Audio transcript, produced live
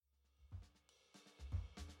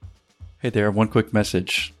Hey there, one quick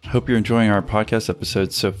message. Hope you're enjoying our podcast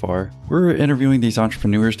episodes so far. We're interviewing these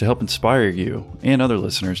entrepreneurs to help inspire you and other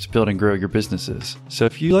listeners to build and grow your businesses. So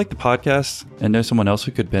if you like the podcast and know someone else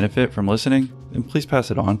who could benefit from listening, then please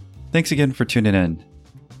pass it on. Thanks again for tuning in.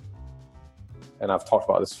 And I've talked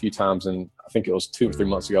about this a few times, and I think it was 2 or 3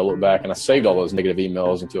 months ago, I looked back and I saved all those negative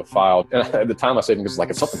emails into a file. And at the time I saved them because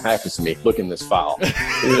if something happens to me, look in this file.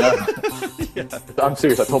 Yeah. I'm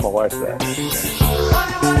serious. I told my wife that.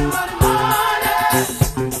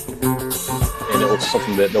 And it was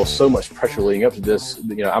something that there was so much pressure leading up to this.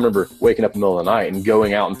 I remember waking up in the middle of the night and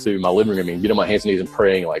going out into my living room and getting on my hands and knees and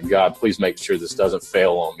praying, like, God, please make sure this doesn't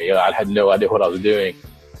fail on me. I had no idea what I was doing.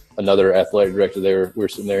 Another athletic director there, we were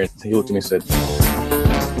sitting there, and he looked at me and said,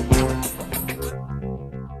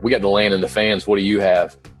 we got the land and the fans. What do you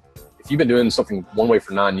have? If you've been doing something one way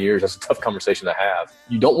for 9 years, that's a tough conversation to have.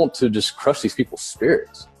 You don't want to just crush these people's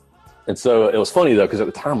spirits. And so it was funny, though, because at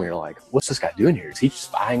the time we were like, what's this guy doing here? Is he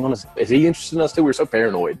spying on us? Is he interested in us too? We were so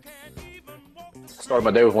paranoid. Started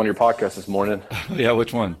my day with one of your podcasts this morning. Yeah,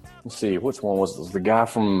 which one? Let's see, which one was this? The guy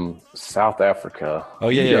from South Africa. Oh,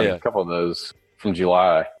 yeah. A couple of those from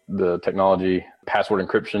July, the technology password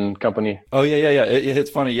encryption company. Oh, yeah. It's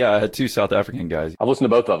funny. Yeah, I had 2 South African guys. I've listened to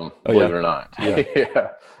both of them, believe it or not. Yeah.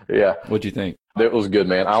 Yeah. What'd you think? It was good,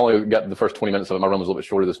 man. I only got the first 20 minutes of it. My run was a little bit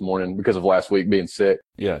shorter this morning because of last week being sick.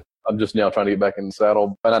 Yeah. I'm just now trying to get back in the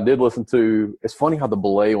saddle. And I did listen to, it's funny how the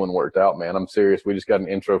belay one worked out, man. I'm serious. We just got an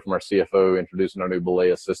intro from our CFO introducing our new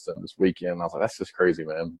belay assistant this weekend. I was like, that's just crazy,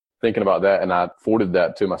 man. Thinking about that. And I forwarded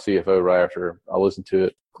that to my CFO right after I listened to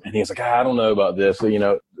it. And he was like, I don't know about this.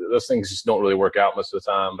 So, those things just don't really work out most of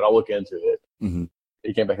the time, but I'll look into it. Mm-hmm.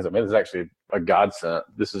 He came back and said, man, this is actually a godsend.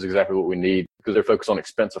 This is exactly what we need because they're focused on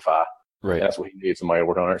Expensify. Right. And that's what he needs, somebody to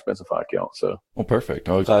work on our Expensify account. So, well, perfect.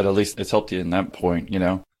 I'm glad at least it's helped you in that point,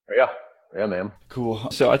 Yeah, man. Cool.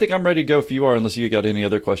 So I think I'm ready to go if you are, unless you got any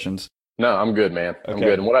other questions. No, I'm good, man. I'm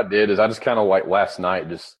good. And what I did is I just kind of last night,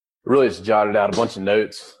 just jotted out a bunch of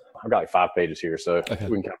notes. I've got 5 pages here, so we can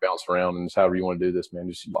kind of bounce around and just however you want to do this,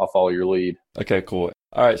 man. I'll follow your lead. Okay, cool.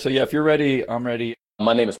 All right. So yeah, if you're ready, I'm ready.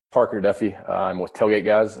 My name is Parker Duffy. I'm with Tailgate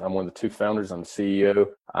Guys. I'm one of the 2 founders. I'm the CEO.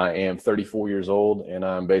 I am 34 years old, and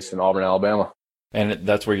I'm based in Auburn, Alabama. And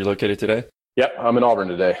that's where you're located today? Yep, I'm in Auburn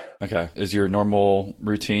today. Okay. Is your normal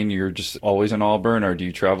routine, you're just always in Auburn, or do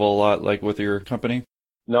you travel a lot like with your company?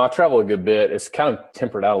 No, I travel a good bit. It's kind of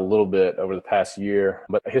tempered out a little bit over the past year,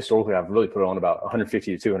 but historically I've really put on about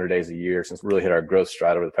 150 to 200 days a year since we really hit our growth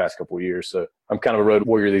stride over the past couple of years. So I'm kind of a road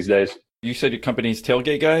warrior these days. You said your company's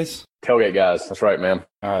Tailgate Guys? Tailgate Guys. That's right, man.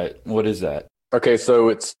 All right. What is that? Okay, so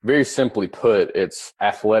it's very simply put, it's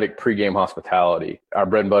athletic pregame hospitality. Our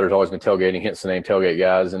bread and butter has always been tailgating, hence the name Tailgate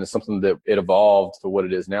Guys, and it's something that it evolved to what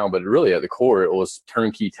it is now. But really at the core, it was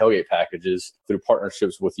turnkey tailgate packages through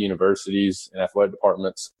partnerships with universities and athletic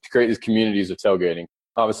departments to create these communities of tailgating.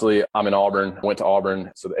 Obviously, I'm in Auburn, went to Auburn,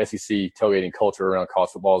 so the SEC tailgating culture around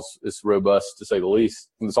college football is robust, to say the least.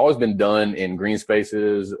 And it's always been done in green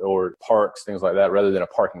spaces or parks, things like that, rather than a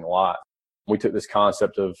parking lot. We took this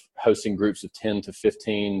concept of hosting groups of 10 to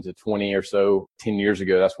 15 to 20 or so 10 years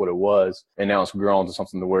ago. That's what it was. And now it's grown to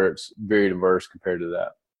something to where it's very diverse compared to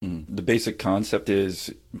that. The basic concept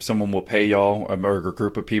is someone will pay y'all, or a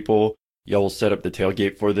group of people. Y'all will set up the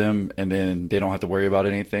tailgate for them, and then they don't have to worry about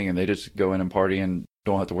anything, and they just go in and party and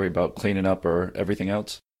don't have to worry about cleaning up or everything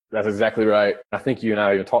else. That's exactly right. I think you and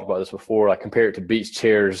I even talked about this before. I compare it to beach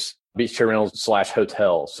chair rentals /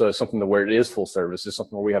 hotels. So it's something to where it is full service. It's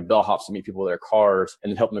something where we have bellhops to meet people with their cars and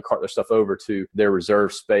then help them to cart their stuff over to their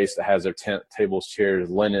reserved space that has their tent, tables, chairs,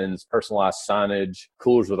 linens, personalized signage,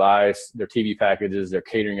 coolers with ice, their TV packages, their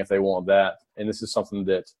catering if they want that. And this is something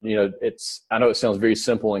that, I know it sounds very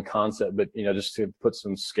simple in concept, but, just to put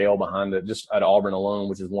some scale behind it, just at Auburn alone,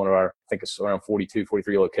 which is one of our, I think it's around 42,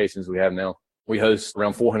 43 locations we have now. We host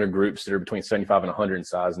around 400 groups that are between 75 and 100 in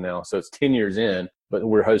size now. So it's 10 years in, but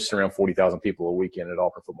we're hosting around 40,000 people a weekend at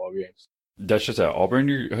Auburn football games. That's just at Auburn?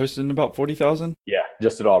 You're hosting about 40,000? Yeah,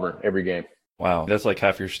 just at Auburn, every game. Wow. That's like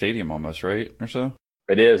half your stadium almost, right? Or so?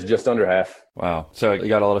 It is, just under half. Wow. So you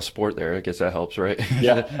got a lot of sport there. I guess that helps, right?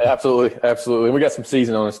 Yeah, absolutely. Absolutely. And we got some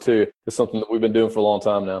season on us too. It's something that we've been doing for a long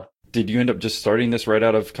time now. Did you end up just starting this right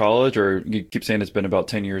out of college, or you keep saying it's been about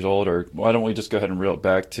 10 years old, or why don't we just go ahead and reel it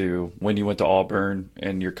back to when you went to Auburn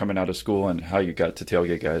and you're coming out of school and how you got to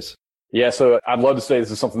Tailgate Guys? Yeah, so I'd love to say this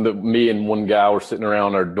is something that me and one guy were sitting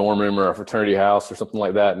around our dorm room or our fraternity house or something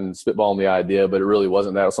like that and spitballing the idea, but it really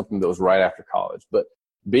wasn't that. It was something that was right after college. But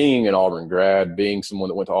being an Auburn grad, being someone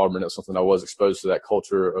that went to Auburn, it was something I was exposed to that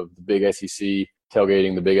culture of the big SEC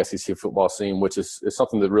tailgating the big SEC football scene, which is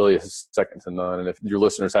something that really is second to none. And if your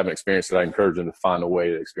listeners haven't experienced it, I encourage them to find a way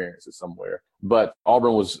to experience it somewhere. But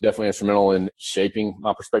Auburn was definitely instrumental in shaping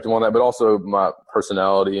my perspective on that, but also my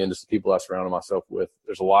personality and just the people I surrounded myself with.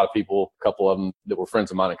 There's a lot of people, a couple of them that were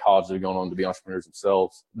friends of mine in college that are going on to be entrepreneurs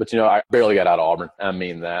themselves. But, I barely got out of Auburn. I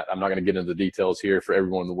mean that. I'm not going to get into the details here for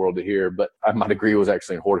everyone in the world to hear, but my degree was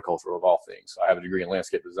actually in horticulture of all things. So I have a degree in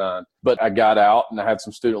landscape design. But I got out and I had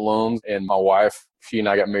some student loans, and my wife, she and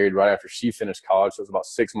I got married right after she finished college. So it was about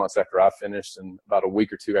 6 months after I finished, and about a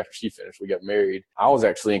week or two after she finished, we got married. I was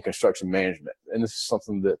actually in construction management. And this is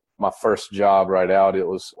something that my first job right out, it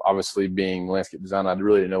was obviously being landscape design. I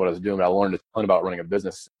really didn't know what I was doing, but I learned a ton about running a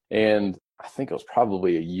business. And I think it was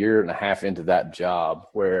probably a year and a half into that job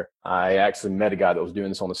where I actually met a guy that was doing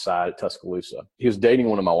this on the side at Tuscaloosa. He was dating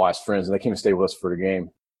one of my wife's friends, and they came to stay with us for a game.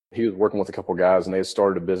 He was working with a couple of guys, and they had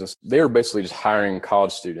started a business. They were basically just hiring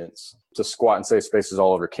college students to squat and safe spaces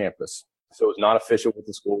all over campus. So it was not official with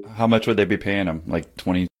the school. How much would they be paying them? Like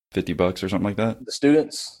 $20-$50 or something like that? The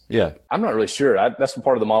students? Yeah. I'm not really sure. That's the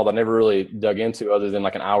part of the model that I never really dug into other than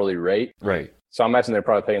like an hourly rate. Right. So I imagine they're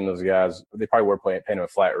probably paying those guys, they probably were paying them a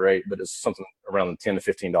flat rate, but it's something around $10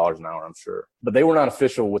 to $15 an hour, I'm sure. But they were not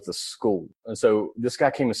official with the school. And so this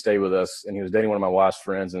guy came to stay with us, and he was dating one of my wife's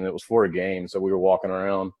friends, and it was for a game. So we were walking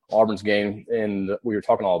around Auburn's game, and we were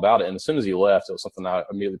talking all about it. And as soon as he left, it was something I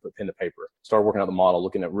immediately put pen to paper, started working out the model,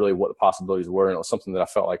 looking at really what the possibilities were. And it was something that I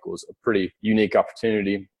felt like was a pretty unique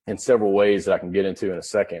opportunity in several ways that I can get into in a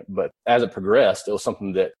second. But as it progressed, it was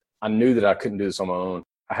something that I knew that I couldn't do this on my own.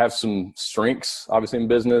 I have some strengths, obviously, in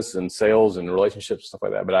business and sales and relationships and stuff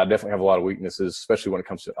like that, but I definitely have a lot of weaknesses, especially when it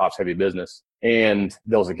comes to ops heavy business. And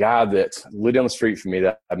there was a guy that lived down the street from me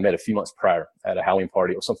that I met a few months prior at a Halloween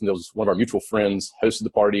party. It was something that was one of our mutual friends hosted the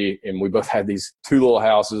party, and we both had these two little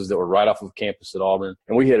houses that were right off of campus at Auburn,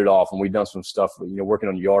 and we hit it off, and we'd done some stuff, working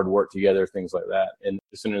on yard work together, things like that. And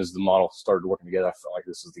as soon as the model started working together, I felt like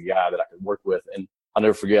this is the guy that I could work with. And I'll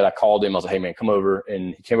never forget, I called him. I was like, hey, man, come over.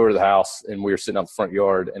 And he came over to the house, and we were sitting out the front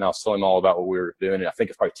yard, and I was telling him all about what we were doing. And I think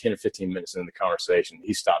it's probably 10 or 15 minutes into the conversation,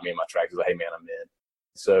 he stopped me in my tracks. He was like, hey, man, I'm in.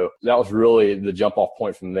 So that was really the jump-off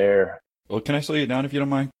point from there. Well, can I slow you down if you don't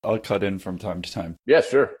mind? I'll cut in from time to time. Yeah,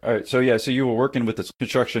 sure. All right. So you were working with this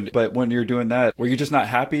construction, but when you're doing that, were you just not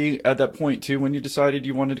happy at that point too when you decided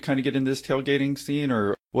you wanted to kind of get into this tailgating scene,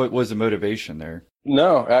 or what was the motivation there?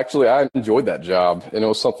 No, actually, I enjoyed that job, and it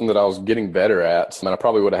was something that I was getting better at. And I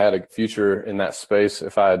probably would have had a future in that space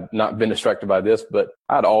if I had not been distracted by this, but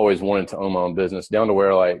I'd always wanted to own my own business, down to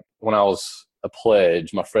where, like, when I was a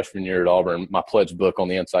pledge, my freshman year at Auburn, my pledge book on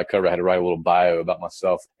the inside cover, I had to write a little bio about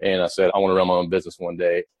myself. And I said, I want to run my own business one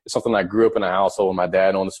day. It's something I grew up in a household where my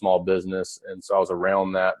dad owned a small business. And so I was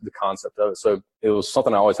around that, the concept of it. So it was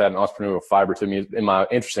something I always had an entrepreneurial fiber to me. And my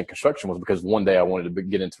interest in construction was because one day I wanted to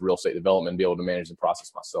get into real estate development and be able to manage the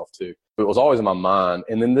process myself too. But it was always in my mind.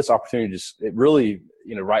 And then this opportunity it really,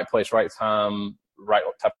 right place, right time, right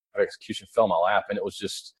type of execution fell in my lap. And it was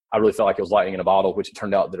just, I really felt like it was lightning in a bottle, which it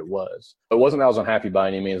turned out that it was. It wasn't that I was unhappy by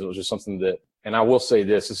any means. It was just something that, and I will say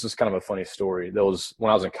this is kind of a funny story. There was,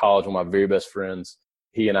 when I was in college, one of my very best friends,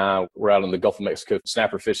 he and I were out in the Gulf of Mexico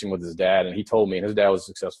snapper fishing with his dad. And he told me, and his dad was a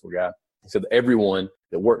successful guy, he said, everyone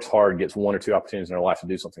that works hard gets one or two opportunities in their life to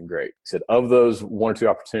do something great. He said, of those one or two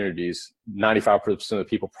opportunities, 95% of the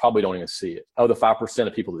people probably don't even see it. Of the 5%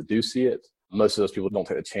 of people that do see it, most of those people don't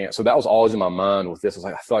take a chance. So that was always in my mind with this. I was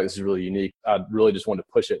like, I feel like this is really unique. I really just wanted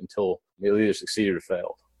to push it until it either succeeded or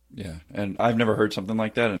failed. Yeah. And I've never heard something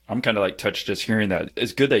like that. And I'm kind of like touched just hearing that.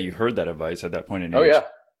 It's good that you heard that advice at that point in age. Oh, yeah.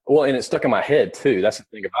 Well, and it stuck in my head too. That's the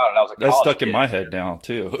thing about it. I was That's stuck in my head now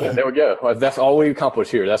too. Yeah, there we go. Well, that's all we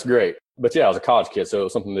accomplished here. That's great. But yeah, I was a college kid. So it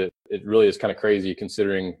was something that it really is kind of crazy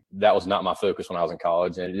considering that was not my focus when I was in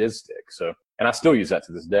college, and it is stick. So, and I still use that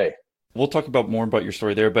to this day. We'll talk more about your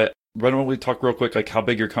story there, but why don't we talk real quick, like how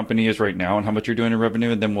big your company is right now and how much you're doing in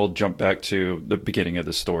revenue, and then we'll jump back to the beginning of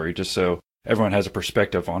the story, just so everyone has a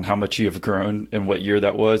perspective on how much you have grown and what year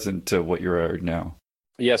that was and to what you're at now.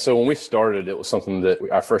 Yeah, so when we started, it was something that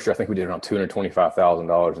our first year, I think we did around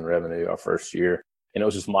 $225,000 in revenue our first year. And it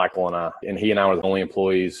was just Michael and I. And he and I were the only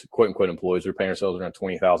employees, quote unquote employees. We were paying ourselves around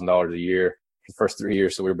 $20,000 a year for the first 3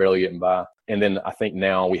 years. So we were barely getting by. And then I think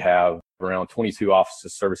now we have around 22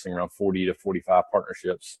 offices servicing around 40 to 45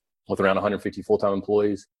 partnerships with around 150 full-time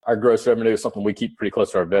employees. Our gross revenue is something we keep pretty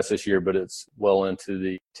close to our vest this year, but it's well into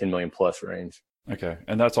the 10 million plus range. Okay.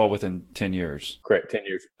 And that's all within 10 years. Correct. 10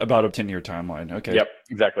 years. About a 10-year timeline. Okay. Yep.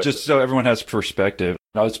 Exactly. Just so everyone has perspective.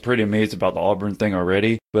 I was pretty amazed about the Auburn thing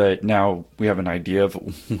already, but now we have an idea of,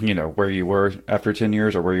 where you were after 10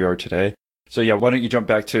 years or where you are today. So yeah, why don't you jump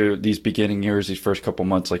back to these beginning years, these first couple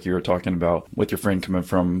months, like you were talking about with your friend coming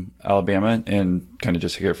from Alabama, and kind of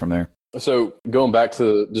just hear it from there. So going back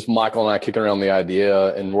to just Michael and I kicking around the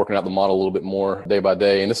idea and working out the model a little bit more day by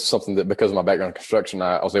day. And this is something that because of my background in construction,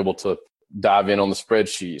 I was able to dive in on the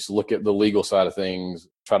spreadsheets, look at the legal side of things,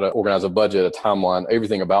 try to organize a budget, a timeline.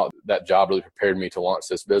 Everything about that job really prepared me to launch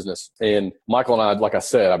this business. And Michael and I, like I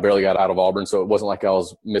said, I barely got out of Auburn. So it wasn't like I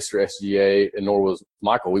was Mr. SGA, and nor was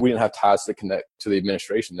Michael. We didn't have ties to connect to the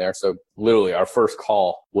administration there. So literally our first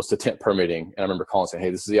call was to tent permitting. And I remember calling and saying,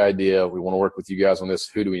 hey, this is the idea. We want to work with you guys on this.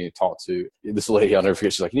 Who do we need to talk to? This lady, I'll never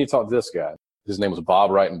forget, she's like, you need to talk to this guy. His name was Bob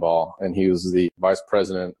Reitenbaugh, and he was the vice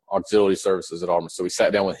president, auxiliary services at Auburn. So we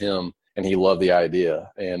sat down with him, and he loved the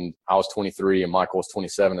idea. And I was 23 and Michael was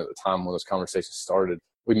 27 at the time when those conversations started.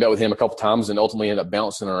 We met with him a couple times and ultimately ended up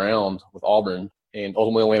bouncing around with Auburn and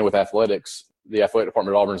ultimately landed with athletics. The athletic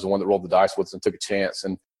department at Auburn is the one that rolled the dice with us and took a chance.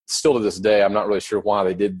 And still to this day, I'm not really sure why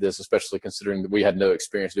they did this, especially considering that we had no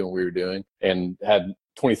experience doing what we were doing and had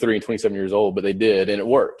 23 and 27 years old, but they did, and it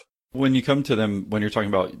worked. When you come to them, when you're talking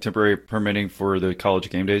about temporary permitting for the college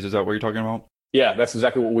game days, is that what you're talking about? Yeah, that's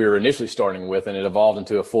exactly what we were initially starting with, and it evolved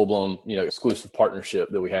into a full-blown, exclusive partnership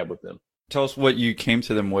that we had with them. Tell us what you came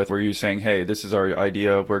to them with. Were you saying, hey, this is our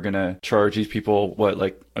idea. We're going to charge these people,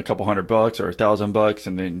 like a couple $100 or $1,000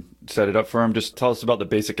 and then set it up for them? Just tell us about the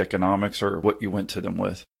basic economics or what you went to them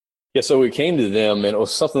with. Yeah, so we came to them, and it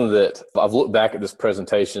was something that I've looked back at this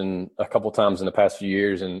presentation a couple of times in the past few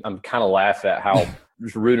years, and I'm kind of laugh at how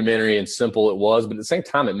just rudimentary and simple it was, but at the same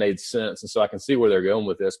time, it made sense. And so I can see where they're going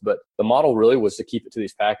with this. But the model really was to keep it to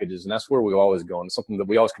these packages, and that's where we always go. And it's something that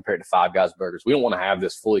we always compare it to Five Guys Burgers. We don't want to have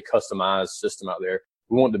this fully customized system out there.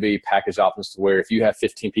 We want it to be package options to where if you have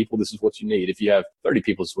 15 people, this is what you need. If you have 30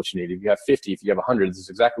 people, this is what you need. If you have 50, if you have 100, this is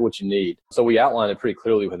exactly what you need. So we outlined it pretty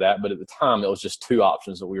clearly with that. But at the time, it was just two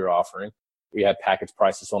options that we were offering. We had package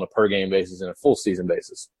prices on a per game basis and a full season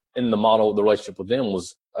basis. In the model, the relationship with them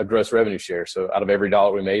was a gross revenue share. So out of every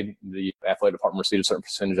dollar we made, the athletic department received a certain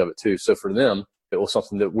percentage of it too. So for them, it was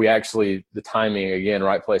something that we actually, the timing, again,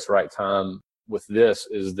 right place, right time with this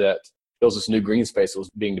is that there was this new green space that was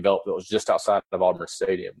being developed that was just outside of Auburn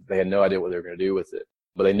Stadium. They had no idea what they were going to do with it,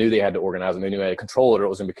 but they knew they had to organize and they knew they had to control it or it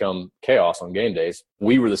was going to become chaos on game days.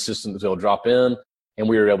 We were the system that they'll drop in and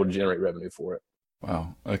we were able to generate revenue for it.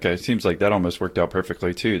 Wow. Okay. It seems like that almost worked out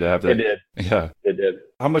perfectly too, to have that. It did. Yeah. It did.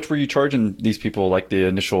 How much were you charging these people, like the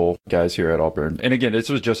initial guys here at Auburn? And again, this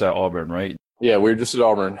was just at Auburn, right? Yeah, we were just at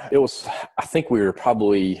Auburn. It was, I think we were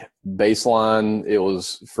probably baseline. It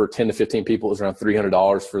was for 10 to 15 people. It was around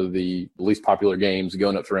 $300 for the least popular games,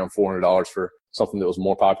 going up to around $400 for something that was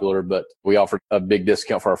more popular. But we offered a big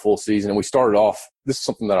discount for our full season. And we started off, this is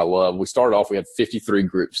something that I love. We had 53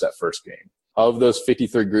 groups that first game. Of those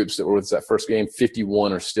 53 groups that were with us that first game,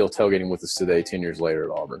 51 are still tailgating with us today, 10 years later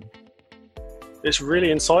at Auburn. It's really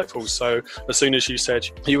insightful. So as soon as you said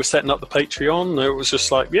you were setting up the Patreon, it was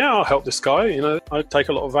just like, yeah, I'll help this guy. I take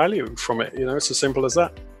a lot of value from it. It's as simple as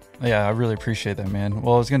that. Yeah, I really appreciate that, man.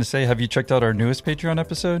 Well, I was going to say, have you checked out our newest Patreon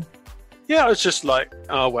episode? Yeah, I was just like,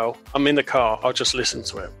 oh, well, I'm in the car. I'll just listen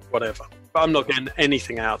to it, whatever. But I'm not getting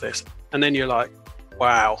anything out of this. And then you're like,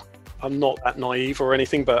 wow, I'm not that naive or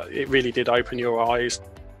anything, but it really did open your eyes.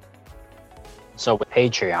 So with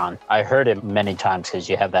Patreon, I heard it many times because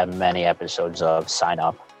you have that many episodes of sign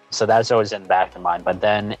up. So that's always in the back of mind. But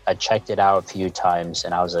then I checked it out a few times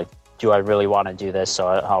and I was like, do I really want to do this? So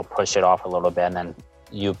I'll push it off a little bit. And then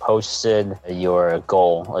you posted your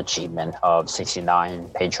goal achievement of 69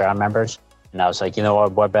 Patreon members. And I was like, you know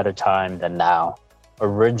what better time than now?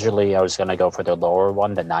 Originally, I was going to go for the lower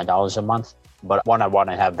one, the $9 a month. But one, I want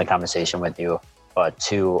to have the conversation with you. But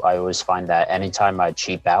two, I always find that anytime I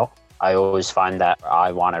cheap out, I always find that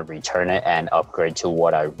I want to return it and upgrade to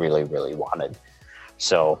what I really, really wanted.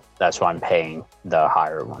 So that's why I'm paying the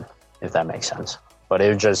higher one, if that makes sense. But it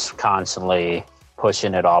was just constantly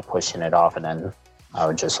pushing it off. And then I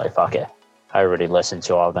would just like, fuck it. I already listened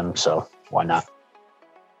to all of them, so why not?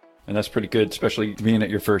 And that's pretty good, especially being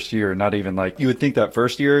at your first year. Not even like, you would think that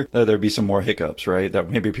first year there'd be some more hiccups, right?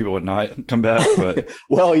 That maybe people would not come back. But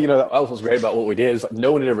well, that was what's great about what we did is like,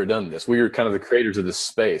 no one had ever done this. We were kind of the creators of this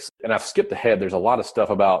space. And I've skipped ahead. There's a lot of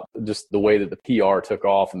stuff about just the way that the PR took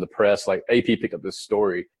off and the press, like AP picked up this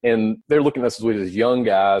story. And they're looking at us as young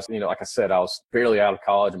guys. Like I said, I was barely out of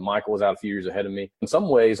college and Michael was out a few years ahead of me. In some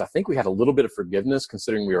ways, I think we had a little bit of forgiveness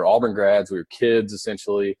considering we were Auburn grads, we were kids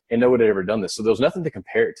essentially, and no one had ever done this. So there was nothing to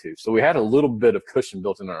compare it to. So we had a little bit of cushion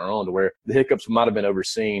built in our own to where the hiccups might have been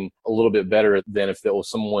overseen a little bit better than if there was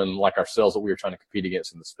someone like ourselves that we were trying to compete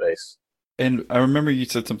against in the space. And I remember you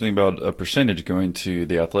said something about a percentage going to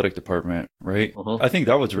the athletic department, right? I think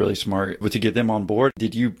that was really smart. But to get them on board,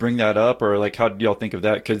 did you bring that up, or like how did y'all think of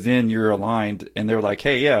that? Because then you're aligned and they're like,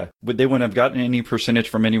 hey, yeah, but they wouldn't have gotten any percentage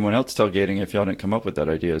from anyone else tailgating if y'all didn't come up with that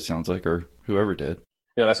idea, it sounds like, or whoever did.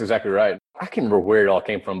 Yeah, that's exactly right. I can't remember where it all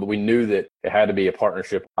came from, but we knew that it had to be a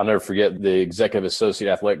partnership. I'll never forget the executive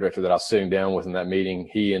associate athletic director that I was sitting down with in that meeting.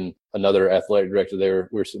 He and another athletic director there,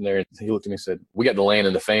 we were sitting there, and he looked at me and said, we got the land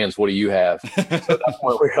and the fans. What do you have? So at that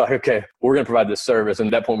point, we were like, okay, we're going to provide this service. And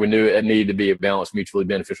at that point, we knew it needed to be a balanced, mutually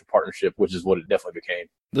beneficial partnership, which is what it definitely became.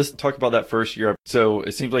 Let's talk about that first year. So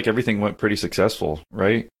it seems like everything went pretty successful,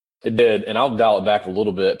 right? It did. And I'll dial it back a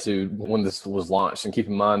little bit to when this was launched. And keep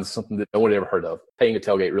in mind, something that no one had ever heard of. Paying a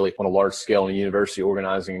tailgate really on a large scale in a university,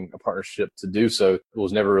 organizing a partnership to do so, it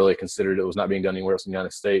was never really considered. It was not being done anywhere else in the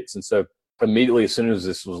United States. And so immediately, as soon as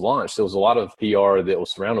this was launched, there was a lot of PR that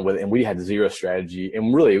was surrounded with it. And we had zero strategy.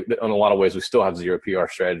 And really, in a lot of ways, we still have zero PR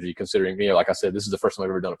strategy, considering, like I said, this is the first time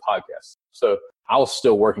I've ever done a podcast. So I was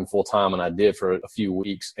still working full time, and I did for a few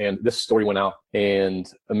weeks. And this story went out, and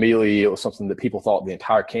immediately it was something that people thought the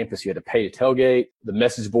entire campus, you had to pay to tailgate. The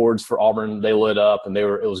message boards for Auburn, they lit up, and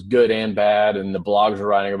it was good and bad. And the blogs were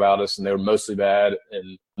writing about us, and they were mostly bad.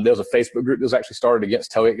 And there was a Facebook group that was actually started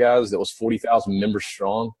against tailgate guys that was 40,000 members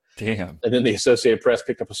strong. Damn. And then the Associated Press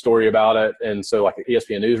picked up a story about it. And so like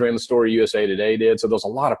ESPN News ran the story, USA Today did. So there was a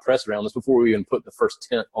lot of press around this before we even put the first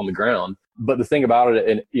tent on the ground. But the thing about it,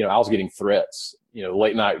 and, I was getting threats,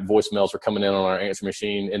 late night voicemails were coming in on our answer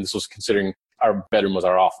machine. And this was considering our bedroom was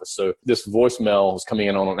our office. So this voicemail was coming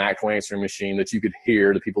in on an actual answering machine that you could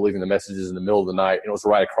hear the people leaving the messages in the middle of the night. And it was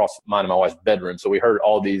right across mine and my wife's bedroom. So we heard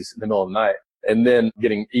all these in the middle of the night. And then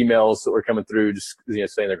getting emails that were coming through, just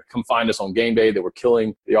saying they're come find us on game day, that we're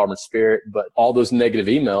killing the Auburn spirit. But all those negative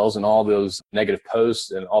emails and all those negative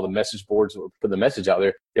posts and all the message boards that were putting the message out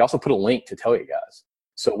there, they also put a link to Tailgate Guys.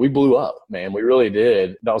 So we blew up, man. We really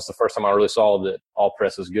did. That was the first time I really saw that all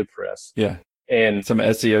press is good press. Yeah. And some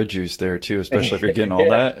SEO juice there too, especially if you're getting all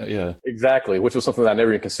that. Yeah, exactly. Which was something that I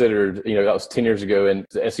never even considered, that was 10 years ago in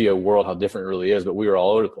the SEO world, how different it really is. But we were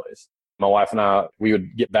all over the place. My wife and I, we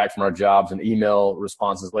would get back from our jobs and email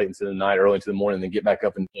responses late into the night, early into the morning, and then get back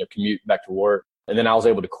up and commute back to work. And then I was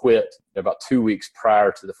able to quit about 2 weeks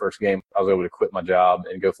prior to the first game. I was able to quit my job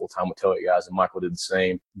and go full time with Tailgate Guys. And Michael did the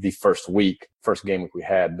same the first game week we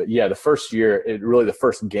had. But yeah, the first year, the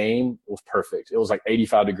first game was perfect. It was like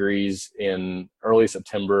 85 degrees in early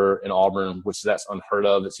September in Auburn, which that's unheard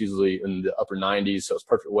of. It's usually in the upper 90s. So it's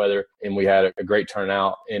perfect weather. And we had a great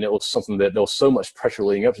turnout. And it was something that there was so much pressure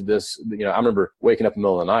leading up to this. I remember waking up in the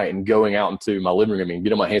middle of the night and going out into my living room and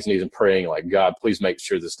getting on my hands and knees and praying like, God, please make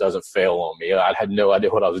sure this doesn't fail on me. I had no idea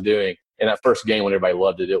what I was doing. And that first game, when everybody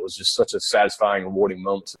loved it, it was just such a satisfying, rewarding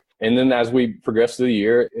moment. And then as we progressed through the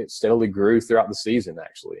year, it steadily grew throughout the season,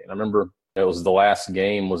 actually. And I remember it was the last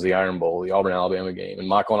game was the Iron Bowl, the Auburn-Alabama game. And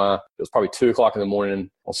Michael and I, it was probably 2 o'clock in the morning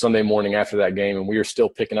on Sunday morning after that game, and we were still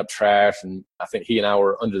picking up trash. And I think he and I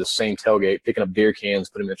were under the same tailgate, picking up beer cans,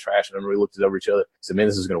 putting them in the trash. And I remember we looked over each other and said, man,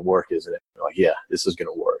 this is going to work, isn't it? We're like, yeah, this is going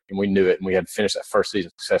to work. And we knew it. And we had finished that first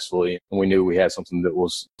season successfully. And we knew we had something that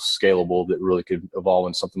was scalable, that really could evolve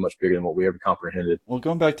into something much bigger than what we ever comprehended. Well,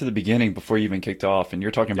 going back to the beginning before you even kicked off, and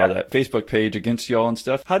you're talking about that Facebook page against y'all and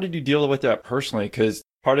stuff, how did you deal with that personally? Because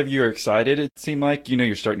part of you are excited, it seemed like,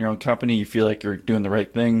 you're starting your own company, you feel like you're doing the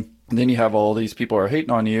right thing. And then you have all these people who are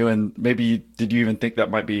hating on you. And maybe, did you even think that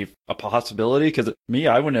might be a possibility? Because me,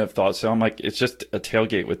 I wouldn't have thought so. I'm like, it's just a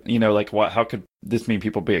tailgate with, how could this mean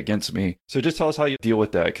people be against me? So just tell us how you deal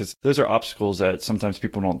with that, because those are obstacles that sometimes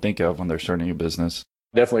people don't think of when they're starting a business.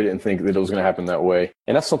 Definitely didn't think that it was going to happen that way.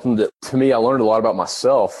 And that's something that, to me, I learned a lot about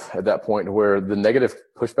myself at that point, where the negative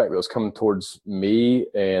pushback that was coming towards me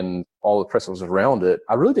and all the press that was around it,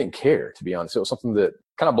 I really didn't care, to be honest. It was something that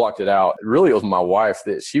kind of blocked it out. Really, it was my wife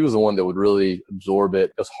that she was the one that would really absorb it.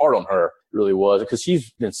 It was hard on her, it really was, because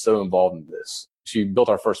she's been so involved in this. She built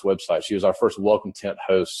our first website. She was our first welcome tent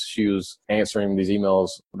host. She was answering these emails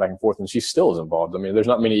back and forth, and she still is involved. I mean, there's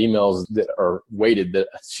not many emails that are weighted that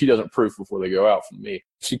she doesn't proof before they go out from me.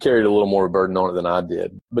 She carried a little more burden on it than I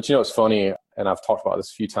did. But it's funny, and I've talked about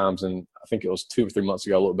this a few times, and I think it was 2 or 3 months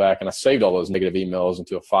ago, I looked back and I saved all those negative emails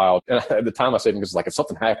into a file. And at the time I saved them because, if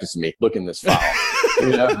something happens to me, look in this file.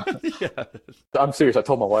 Yeah. I'm serious. I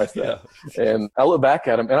told my wife that. Yeah. And I look back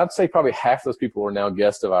at them, and I'd say probably half those people are now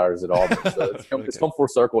guests of ours at Auburn. So it's come full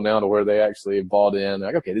circle now to where they actually bought in.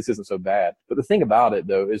 Like, okay, this isn't so bad. But the thing about it,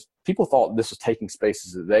 though, is people thought this was taking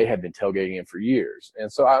spaces that they had been tailgating in for years.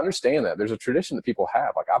 And so I understand that. There's a tradition that people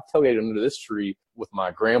have. Like, I've tailgated under this tree with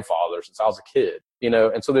my grandfather since I was a kid.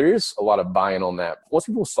 And so there is a lot of buy-in on that. Once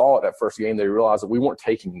people saw it that first game, they realized that we weren't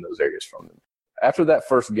taking those areas from them. After that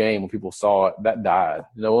first game, when people saw it, that died.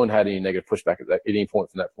 No one had any negative pushback at any point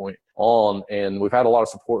from that point on. And we've had a lot of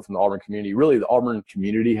support from the Auburn community. Really, the Auburn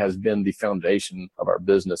community has been the foundation of our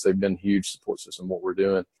business. They've been a huge support system, what we're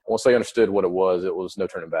doing. Once they understood what it was no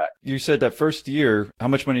turning back. You said that first year, how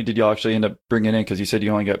much money did y'all actually end up bringing in? Because you said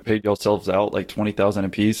you only got paid yourselves out like $20,000 a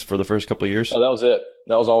piece for the first couple of years. Oh, that was it.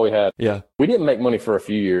 That was all we had. Yeah. We didn't make money for a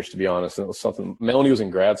few years, to be honest. And it was something, Melanie was in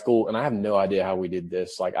grad school, and I have no idea how we did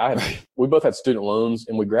this. We both had student loans,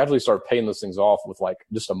 and we gradually started paying those things off with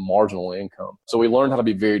just a marginal income. So we learned how to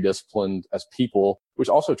be very disciplined as people, which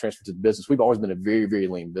also transferred to the business. We've always been a very, very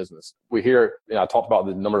lean business. We hear, I talked about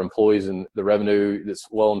the number of employees and the revenue that's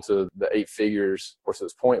well into the 8 figures, of course, at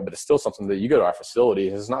this point, but it's still something that you go to our facility.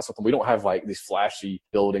 It's not something, we don't have these flashy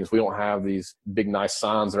buildings. We don't have these big, nice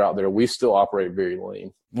signs that are out there. We still operate very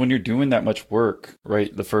lean. When you're doing that much work,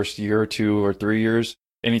 right, the first year or 2 or 3 years,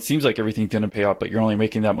 and it seems like everything's going to pay off, but you're only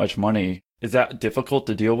making that much money. Is that difficult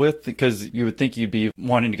to deal with? Because you would think you'd be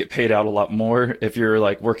wanting to get paid out a lot more if you're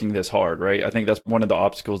working this hard, right? I think that's one of the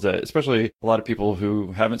obstacles that especially a lot of people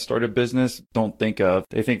who haven't started business don't think of.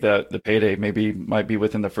 They think that the payday might be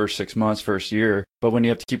within the first 6 months, first year. But when you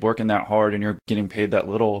have to keep working that hard and you're getting paid that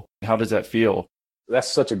little, how does that feel?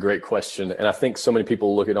 That's such a great question. And I think so many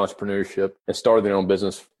people look at entrepreneurship and start their own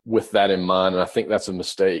business with that in mind. And I think that's a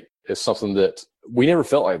mistake. It's something that we never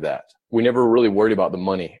felt like that. We never really worried about the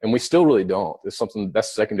money, and we still really don't. It's something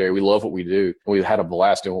that's secondary. We love what we do, and we had a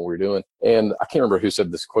blast doing what we're doing. And I can't remember who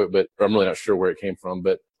said this quote, but I'm really not sure where it came from.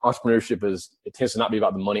 But entrepreneurship it tends to not be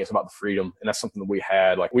about the money. It's about the freedom. And that's something that we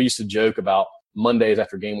had. We used to joke about Mondays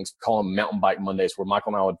after game weeks, call them mountain bike Mondays, where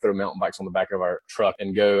Michael and I would throw mountain bikes on the back of our truck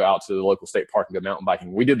and go out to the local state park and go mountain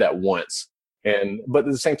biking. We did that once. But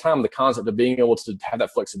at the same time, the concept of being able to have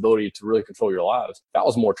that flexibility to really control your lives, that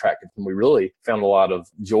was more attractive. And we really found a lot of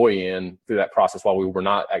joy in through that process while we were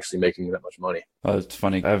not actually making that much money. It's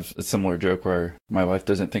funny. I have a similar joke where my wife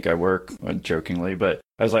doesn't think I work, jokingly, but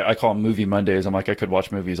I call them movie Mondays. I'm I could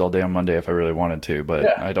watch movies all day on Monday if I really wanted to,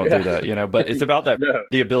 but I don't do that, but it's about that,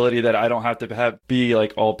 the ability that I don't have to be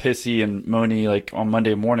all pissy and moany, on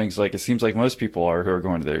Monday mornings, it seems like most people are who are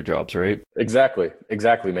going to their jobs, right? Exactly,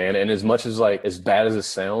 man. And as much as as bad as it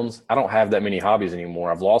sounds, I don't have that many hobbies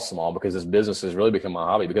anymore. I've lost them all because this business has really become my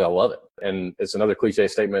hobby because I love it. And it's another cliche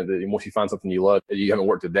statement that once you find something you love, you haven't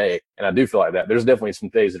worked a day. And I do feel like that. There's definitely some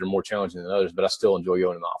days that are more challenging than others, but I still enjoy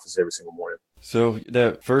going in the office every single morning. So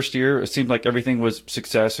that first year, it seemed like everything was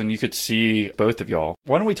success and you could see both of y'all.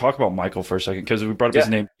 Why don't we talk about Michael for a second? Because we brought up his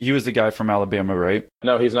name. He was the guy from Alabama, right?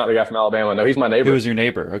 No, he's not the guy from Alabama. No, he's my neighbor. Who was your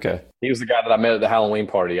neighbor? Okay. He was the guy that I met at the Halloween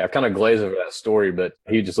party. I've kind of glazed over that story, but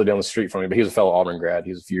he just lived down the street from me. But he was a fellow Auburn grad.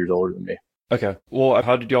 He was a few years older than me. Okay. Well,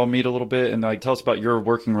 how did y'all meet a little bit? And tell us about your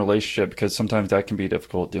working relationship, because sometimes that can be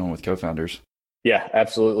difficult dealing with co-founders. Yeah,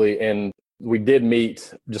 absolutely. And we did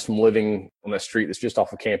meet just from living on that street that's just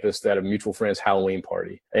off of campus. They had a mutual friend's Halloween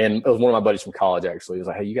party. And it was one of my buddies from college, actually. He was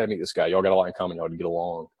like, hey, you got to meet this guy. Y'all got a lot in common. Y'all to get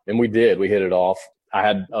along. And we did. We hit it off. I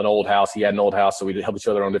had an old house. He had an old house. So we did help each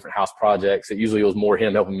other on different house projects. It usually was more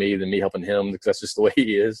him helping me than me helping him because that's just the way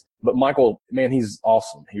he is. But Michael, man, he's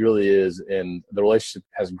awesome. He really is. And the relationship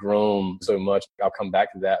has grown so much. I'll come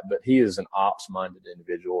back to that. But he is an ops-minded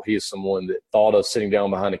individual. He is someone that thought of sitting down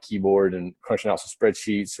behind a keyboard and crunching out some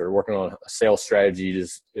spreadsheets or working on a sales strategy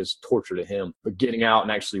is torture to him. But getting out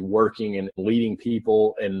and actually working and leading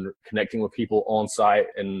people and connecting with people on site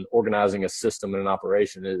and organizing a system and an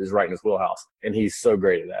operation is right in his wheelhouse. And he's so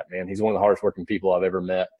great at that, man. He's one of the hardest working people I've ever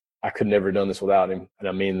met. I could never have done this without him. And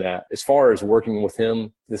I mean that. As far as working with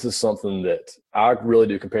him, this is something that I really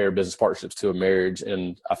do compare business partnerships to a marriage.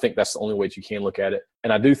 And I think that's the only way that you can look at it.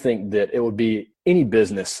 And I do think that it would be any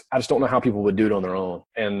business. I just don't know how people would do it on their own.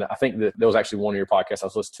 And I think that there was actually one of your podcasts I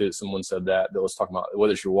was listening to, someone said that was talking about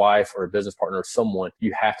whether it's your wife or a business partner or someone,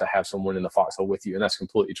 you have to have someone in the foxhole with you. And that's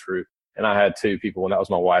completely true. And I had two people, and that was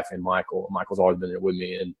my wife and Michael. Michael's always been there with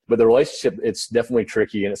me. But the relationship, it's definitely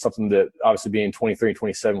tricky. And it's something that obviously being 23 and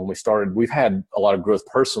 27 when we started, we've had a lot of growth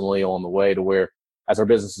personally on the way to where as our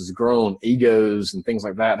business has grown, egos and things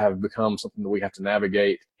like that have become something that we have to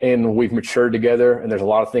navigate. And we've matured together. And there's a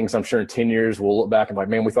lot of things I'm sure in 10 years we'll look back and be like,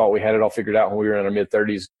 man, we thought we had it all figured out when we were in our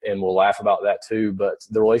mid-30s, and we'll laugh about that too. But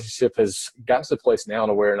the relationship has gotten to the place now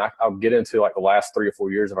to where, and I'll get into like the last 3 or 4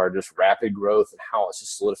 years of our just rapid growth and how it's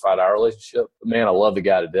just solidified our relationship. But man, I love the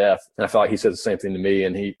guy to death. And I feel like he said the same thing to me.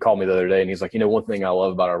 And he called me the other day and he's like, one thing I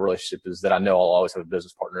love about our relationship is that I know I'll always have a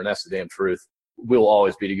business partner. And that's the damn truth. We'll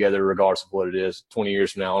always be together regardless of what it is. 20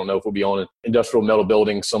 years from now, I don't know if we'll be on an industrial metal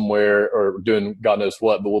building somewhere or doing God knows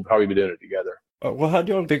what, but we'll probably be doing it together. Well, how did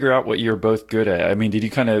y'all figure out what you're both good at? I mean, did you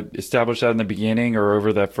kind of establish that in the beginning, or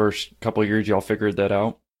over that first couple of years, y'all figured that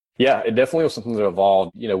out? Yeah, it definitely was something that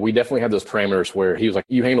evolved. We definitely had those parameters where he was like,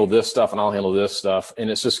 you handle this stuff and I'll handle this stuff. And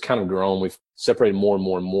it's just kind of grown. We've separated more and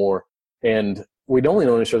more and more. And we'd only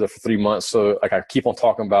known each other for 3 months. So like I keep on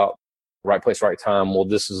talking about right place, right time. Well,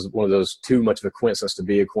 this is one of those too much of a coincidence to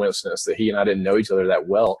be a coincidence that he and I didn't know each other that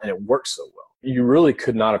well. And it worked so well. You really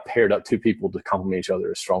could not have paired up two people to complement each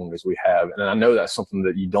other as strongly as we have. And I know that's something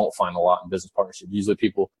that you don't find a lot in business partnerships. Usually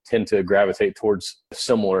people tend to gravitate towards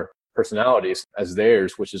similar personalities as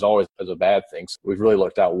theirs, which is always a bad thing. So we've really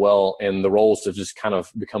looked out well, and the roles have just kind of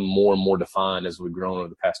become more and more defined as we've grown over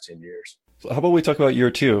the past 10 years. How about we talk about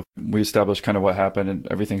year two? We established kind of what happened and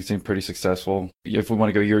everything seemed pretty successful. If we want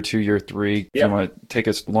to go year two, year three, if you want to take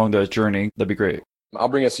us along the journey, that'd be great. I'll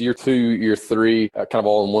bring us year 2, year 3, kind of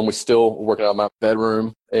all in one. We still working out of my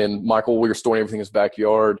bedroom. And Michael, we were storing everything in his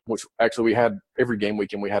backyard, which actually we had every game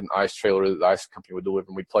weekend. We had an ice trailer that the ice company would deliver,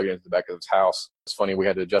 and we'd plug it into the back of his house. It's funny, we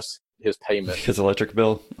had to adjust his payment, his electric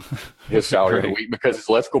bill, his salary of the week, because his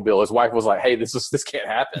electrical bill. His wife was like, "Hey, this can't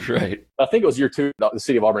happen." Right. I think it was year 2. The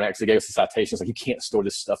city of Auburn actually gave us a citation. It's like, you can't store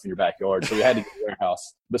this stuff in your backyard, so we had to get a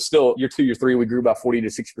warehouse. But still, year 2, year 3, we grew about 40 to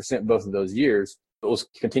 60% both of those years. It was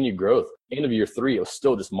continued growth. End of year 3, it was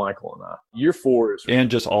still just Michael and I. Year 4 is...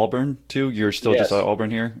 And just Auburn, too? You're still just at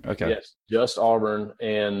Auburn here? Okay. Yes, just Auburn.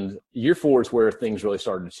 And year 4 is where things really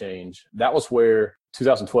started to change. That was where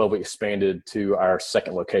 2012 we expanded to our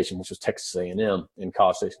second location, which was Texas A&M in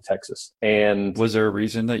College Station, Texas. And was there a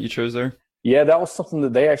reason that you chose there? Yeah, that was something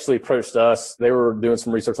that they actually approached us. They were doing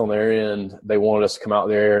some research on their end. They wanted us to come out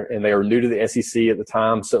there, and they were new to the SEC at the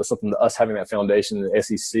time. So it was something that us having that foundation in the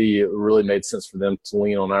SEC, it really made sense for them to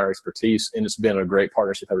lean on our expertise. And it's been a great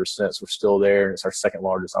partnership ever since. We're still there. It's our second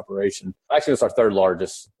largest operation. Actually, it's our third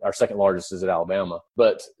largest. Our second largest is at Alabama.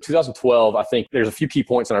 But 2012, I think there's a few key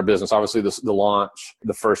points in our business. Obviously, the launch,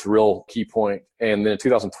 the first real key point. And then in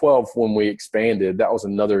 2012, when we expanded, that was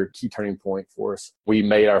another key turning point for us. We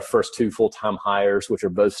made our first 2 full-time hires, which are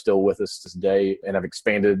both still with us to this day and have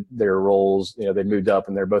expanded their roles. They moved up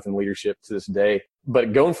and they're both in leadership to this day.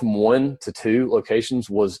 But going from 1 to 2 locations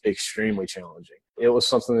was extremely challenging. It was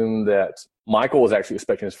something that Michael was actually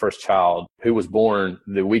expecting his first child, who was born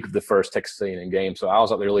the week of the first Texas A&M game. So I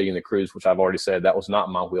was out there leading the crews, which I've already said that was not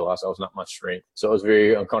my wheelhouse. That was not my strength. So it was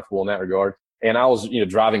very uncomfortable in that regard. And I was,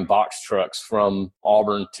 driving box trucks from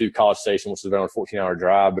Auburn to College Station, which was about a 14-hour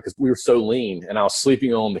drive, because we were so lean. And I was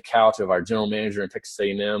sleeping on the couch of our general manager in Texas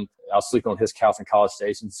A&M. I was sleeping on his couch in College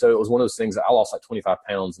Station. So it was one of those things that I lost like 25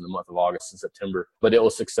 pounds in the month of August and September, but it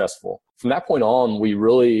was successful. From that point on, we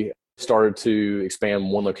really started to expand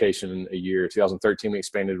one location a year. 2013, we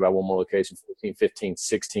expanded by one more location. 14, 15,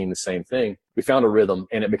 16, the same thing. We found a rhythm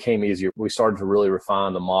and it became easier. We started to really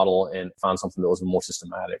refine the model and find something that was more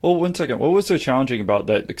systematic. Well, 1 second. What was so challenging about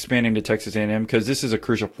that expanding to Texas A&M? Because this is a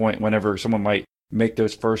crucial point whenever someone might make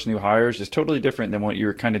those first new hires. It's totally different than what you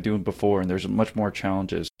were kind of doing before, and there's much more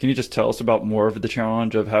challenges. Can you just tell us about more of the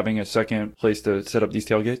challenge of having a second place to set up these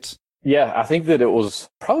tailgates? Yeah, I think that it was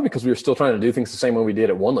probably because we were still trying to do things the same way we did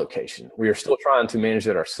at one location. We were still trying to manage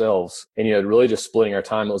it ourselves and, really just splitting our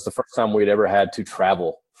time. It was the first time we'd ever had to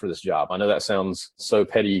travel for this job. I know that sounds so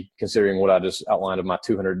petty considering what I just outlined of my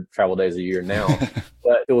 200 travel days a year now,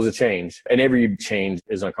 but it was a change, and every change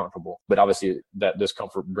is uncomfortable. But obviously that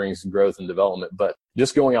discomfort brings growth and development. But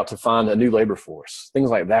just going out to find a new labor force, things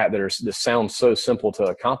like that sound so simple to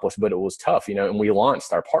accomplish, but it was tough, and we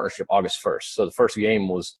launched our partnership August 1st. So the first game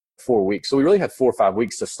was 4 weeks. So we really had 4 or 5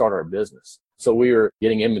 weeks to start our business. So we were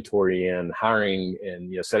getting inventory and hiring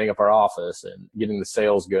and, setting up our office and getting the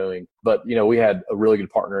sales going. But, we had a really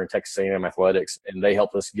good partner in Texas A&M Athletics, and they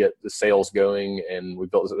helped us get the sales going, and we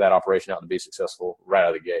built that operation out to be successful right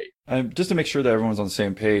out of the gate. Just to make sure that everyone's on the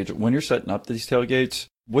same page, when you're setting up these tailgates,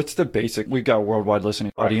 what's the basic? We've got a worldwide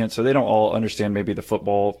listening audience, so they don't all understand maybe the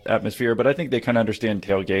football atmosphere, but I think they kind of understand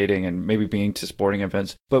tailgating and maybe being to sporting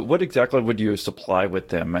events. But what exactly would you supply with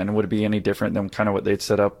them? And would it be any different than kind of what they'd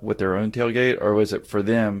set up with their own tailgate? Or was it for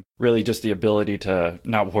them really just the ability to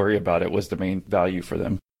not worry about it was the main value for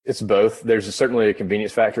them? It's both. There's certainly a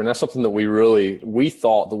convenience factor, and that's something that we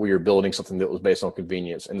thought that we were building something that was based on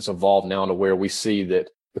convenience, and it's evolved now to where we see that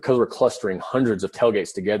because we're clustering hundreds of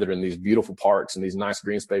tailgates together in these beautiful parks and these nice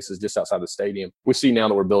green spaces just outside the stadium, we see now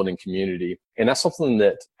that we're building community. And that's something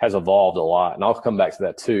that has evolved a lot. And I'll come back to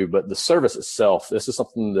that too. But the service itself, this is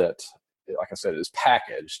something that like I said, is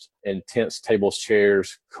packaged in tents, tables,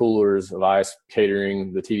 chairs, coolers of ice,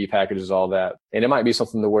 catering, the TV packages, all that. And it might be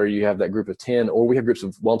something to where you have that group of 10, or we have groups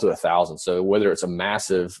of 1 to 1,000. So whether it's a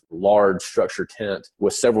massive, large structured tent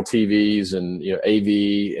with several TVs and,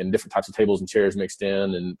 AV and different types of tables and chairs mixed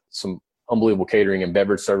in, and some unbelievable catering and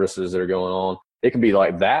beverage services that are going on. It can be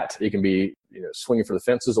like that. It can be, swinging for the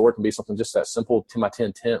fences, or it can be something just that simple 10 by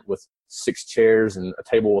 10 tent with 6 chairs and a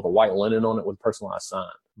table with a white linen on it with a personalized sign.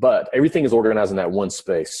 But everything is organized in that one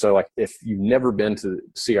space. So like if you've never been to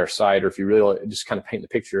see our site, or if you really just kind of paint the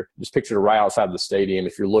picture, just picture right outside of the stadium.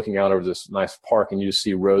 If you're looking out over this nice park and you just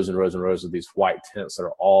see rows and rows and rows of these white tents that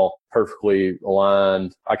are all perfectly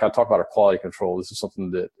aligned. Like I talk about our quality control. This is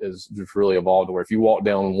something that is just really evolved to where if you walk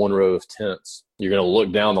down one row of tents, you're going to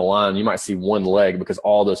look down the line. You might see one leg because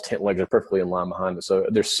all those tent legs are perfectly in line behind it. So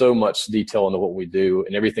there's so much detail into what we do,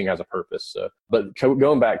 and everything has a purpose. So, but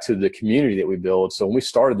going back to the community that we build. So when we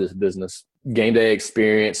started this business, game day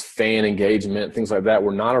experience, fan engagement, things like that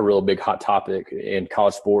were not a real big hot topic in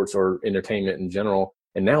college sports or entertainment in general.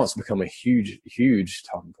 And now it's become a huge, huge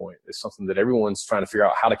talking point. It's something that everyone's trying to figure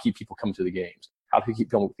out how to keep people coming to the games, how to keep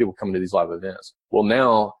people coming to these live events. Well,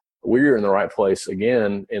 now we're in the right place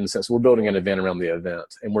again, in the sense we're building an event around the event,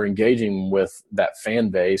 and we're engaging with that fan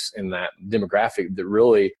base and that demographic that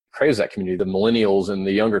really craves that community, the millennials and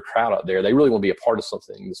the younger crowd out there. They really want to be a part of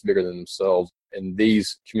something that's bigger than themselves. And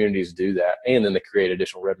these communities do that. And then they create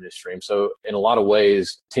additional revenue streams. So in a lot of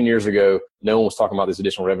ways, 10 years ago, no one was talking about these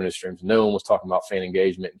additional revenue streams. No one was talking about fan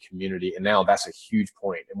engagement and community. And now that's a huge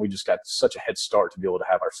point. And we just got such a head start to be able to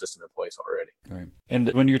have our system in place already. Right. And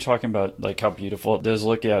when you're talking about like how beautiful it does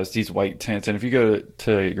look, it's these white tents. And if you go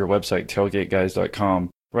to your website, tailgateguys.com,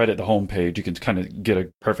 right at the homepage, you can kind of get a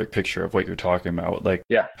perfect picture of what you're talking about. Like,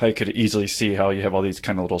 how you could easily see how you have all these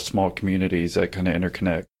kind of little small communities that kind of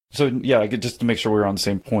interconnect. So just to make sure we're on the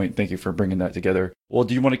same point, thank you for bringing that together. Well,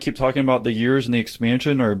 do you want to keep talking about the years and the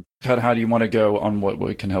expansion, or how do you want to go on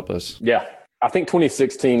what can help us? Yeah. I think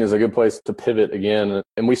 2016 is a good place to pivot again.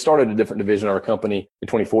 And we started a different division of our company in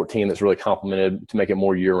 2014 that's really complemented to make it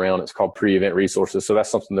more year-round. It's called Pre-Event Resources. So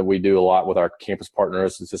that's something that we do a lot with our campus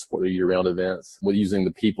partners, is to support their year-round events. We're using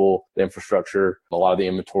the people, the infrastructure, a lot of the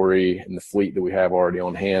inventory and the fleet that we have already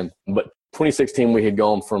on hand. But 2016, we had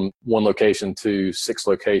gone from 1 location to 6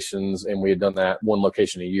 locations, and we had done that 1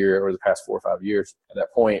 location a year over the past 4 or 5 years. At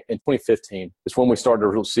that point, in 2015, is when we started to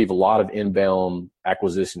receive a lot of inbound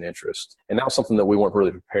acquisition interest. And that was something that we weren't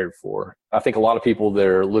really prepared for. I think a lot of people that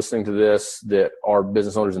are listening to this that are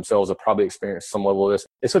business owners themselves have probably experienced some level of this.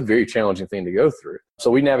 It's a very challenging thing to go through.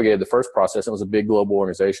 So we navigated the first process. It was a big global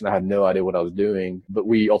organization. I had no idea what I was doing, but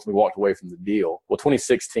we ultimately walked away from the deal. Well,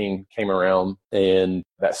 2016 came around, and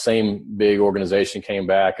that same big organization came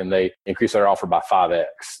back, and they increased their offer by 5x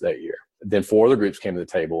that year. Then 4 other groups came to the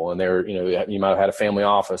table, and they were, you might have had a family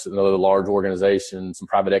office, another large organization, some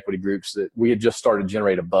private equity groups that we had just started to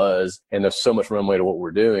generate a buzz. And there's so much runway to what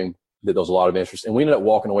we're doing that there was a lot of interest. And we ended up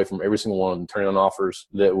walking away from every single one and turning on offers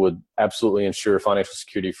that would absolutely ensure financial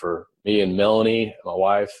security for me and Melanie, my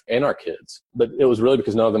wife, and our kids. But it was really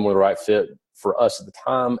because none of them were the right fit for us at the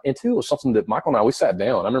time. And 2, it was something that Michael and I, we sat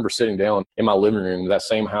down. I remember sitting down in my living room, that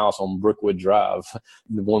same house on Brookwood Drive,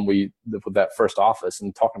 the one with that first office,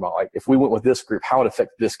 and talking about, like, if we went with this group, how it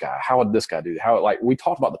affect this guy? How would this guy do that? We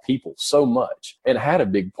talked about the people so much, and it had a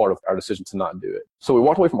big part of our decision to not do it. So we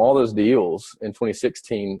walked away from all those deals in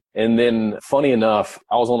 2016. And then funny enough,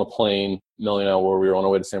 I was on a plane, Melanie and I, where we were on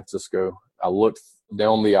our way to San Francisco. I looked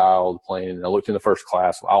down the aisle of the plane, and I looked in the first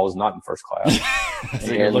class. I was not in first class.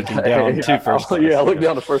 So you're looking down to first class. Yeah, I looked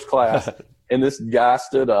down to first class. And this guy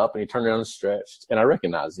stood up, and he turned around and stretched, and I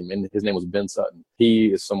recognized him. And his name was Ben Sutton.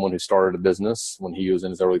 He is someone who started a business when he was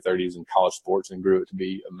in his early 30s in college sports and grew it to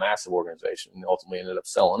be a massive organization, and ultimately ended up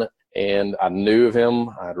selling it. And I knew of him.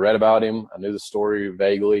 I had read about him. I knew the story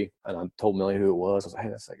vaguely. And I told Millie who it was. I was like, hey,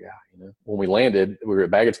 that's that guy. When we landed, we were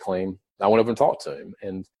at baggage claim. I went over and talked to him,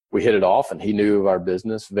 and we hit it off, and he knew of our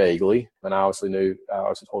business vaguely. And I obviously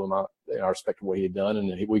told him I respected what he had done.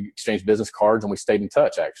 And we exchanged business cards, and we stayed in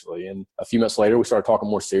touch, actually. And a few months later, we started talking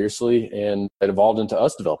more seriously, and it evolved into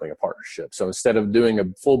us developing a partnership. So instead of doing a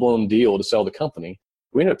full-blown deal to sell the company,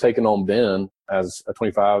 we ended up taking on Ben as a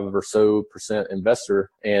 25% or so investor.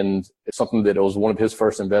 And it's something that it was one of his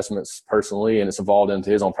first investments personally, and it's evolved into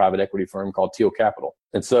his own private equity firm called Teal Capital.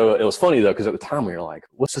 And so it was funny, though, because at the time we were like,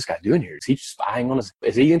 what's this guy doing here? Is he spying on us?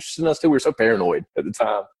 Is he interested in us too? We were so paranoid at the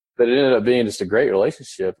time But it ended up being just a great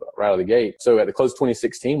relationship right out of the gate. So at the close of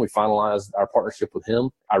 2016, we finalized our partnership with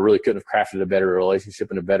him. I really couldn't have crafted a better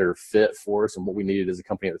relationship and a better fit for us and what we needed as a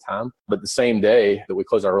company at the time. But the same day that we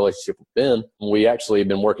closed our relationship with Ben, we actually had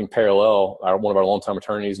been working parallel. One of our longtime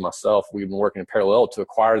attorneys, myself, we've been working in parallel to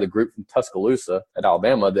acquire the group from Tuscaloosa at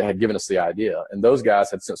Alabama that had given us the idea. And those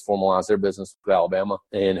guys had since formalized their business with Alabama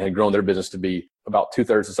and had grown their business to be about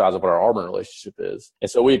 2/3 the size of what our Auburn relationship is. And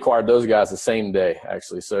so we acquired those guys the same day,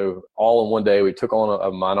 actually. So all in one day, we took on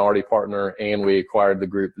a minority partner and we acquired the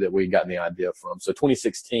group that we gotten the idea from. So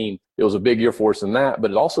 2016, it was a big year for us in that, but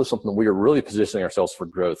it's also something we were really positioning ourselves for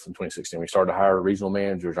growth in 2016. We started to hire regional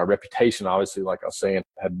managers. Our reputation, obviously, like I was saying,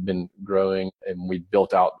 had been growing, and we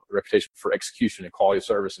built out a reputation for execution and quality of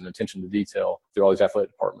service and attention to detail through all these athletic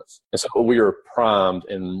departments. And so we were primed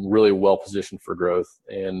and really well positioned for growth.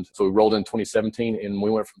 And so we rolled in 2017 and we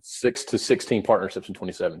went from 6 to 16 partnerships in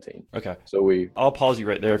 2017. Okay. So I'll pause you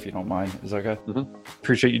right there if you don't mind. Is that okay? Mm-hmm.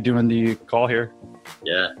 Appreciate you doing the call here.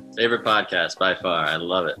 Yeah. Favorite podcast by far. I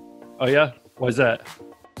love it. Oh, yeah? Why is that?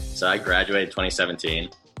 So I graduated 2017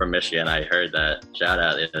 from Michigan. I heard that shout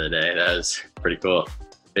out the other day. That was pretty cool.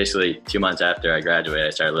 Basically, 2 months after I graduated, I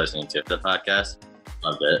started listening to the podcast.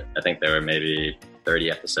 Loved it. I think there were maybe 30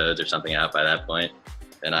 episodes or something out by that point.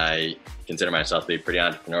 And I consider myself to be pretty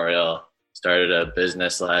entrepreneurial. Started a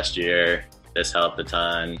business last year. This helped a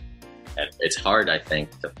ton. And it's hard, I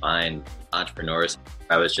think, to find entrepreneurs.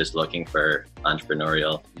 I was just looking for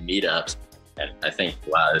entrepreneurial meetups. And I think,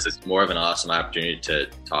 wow, this is more of an awesome opportunity to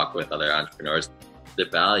talk with other entrepreneurs. The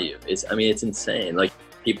value is, it's insane. Like,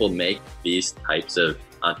 people make these types of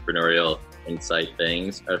entrepreneurial insight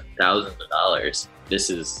things of thousands of dollars. This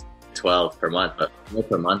is 12 per month, but 12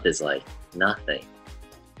 per month is like nothing.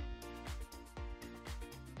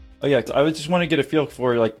 Oh, yeah. I would just want to get a feel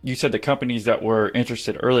for, like you said, the companies that were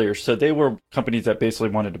interested earlier. So they were companies that basically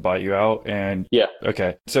wanted to buy you out. And yeah.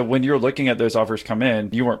 Okay. So when you're looking at those offers come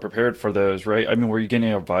in, you weren't prepared for those, right? I mean, were you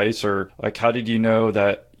getting advice, or like, how did you know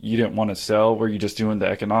that you didn't want to sell? Were you just doing the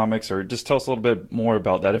economics? Or just tell us a little bit more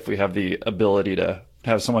about that if we have the ability to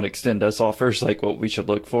have someone extend us offers, like what we should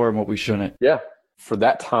look for and what we shouldn't. Yeah. For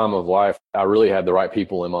that time of life, I really had the right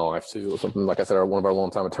people in my life too. Something like I said, one of our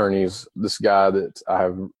longtime attorneys, this guy that I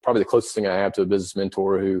have, probably the closest thing I have to a business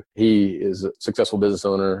mentor, who he is a successful business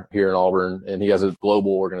owner here in Auburn, and he has a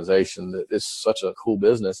global organization that is such a cool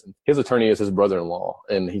business. And his attorney is his brother-in-law,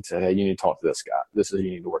 and he said, "Hey, you need to talk to this guy. This is who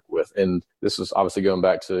you need to work with." And this was obviously going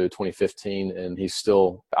back to 2015, and he's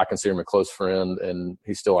still, I consider him a close friend, and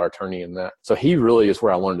he's still our attorney in that. So he really is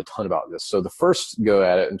where I learned a ton about this. So the first go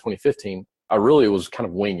at it in 2015, I really was kind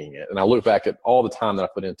of winging it. And I look back at all the time that I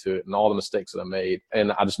put into it and all the mistakes that I made.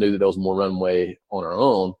 And I just knew that there was more runway on our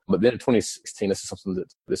own. But then in 2016, this is something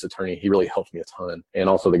that this attorney, he really helped me a ton. And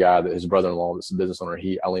also the guy that his brother-in-law, that's a business owner,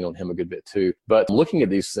 I lean on him a good bit too. But looking at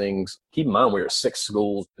these things, keep in mind we were at 6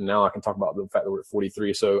 schools, and now I can talk about the fact that we're at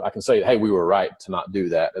 43. So I can say, hey, we were right to not do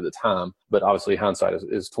that at the time. But obviously hindsight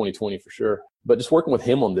is 2020 for sure. But just working with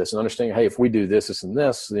him on this and understanding, hey, if we do this, this, and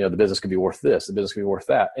this, the business could be worth this, the business could be worth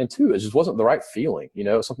that. And two, it just wasn't the right feeling.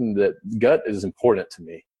 Something that gut is important to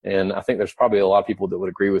me. And I think there's probably a lot of people that would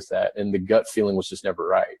agree with that. And the gut feeling was just never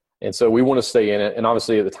right. And so we want to stay in it. And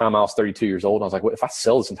obviously at the time I was 32 years old, I was like, well, if I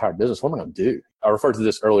sell this entire business, what am I going to do? I referred to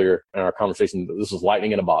this earlier in our conversation. This was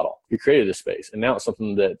lightning in a bottle. We created this space. And now it's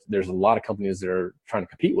something that there's a lot of companies that are trying to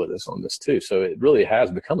compete with us on this too. So it really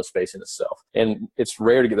has become a space in itself. And it's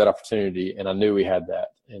rare to get that opportunity. And I knew we had that.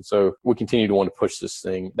 And so we continue to want to push this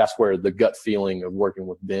thing. That's where the gut feeling of working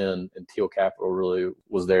with Ben and Teal Capital really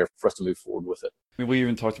was there for us to move forward with it. I mean, we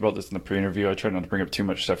even talked about this in the pre-interview. I try not to bring up too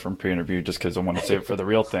much stuff from pre-interview just because I want to save it for the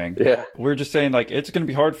real thing. Yeah. We're just saying, like, it's going to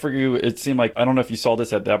be hard for you. It seemed like, I don't know if you saw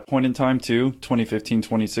this at that point in time too, 2015,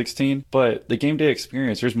 2016, but the game day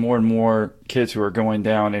experience, there's more and more kids who are going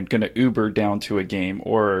down and going to Uber down to a game.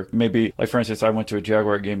 Or maybe, like, for instance, I went to a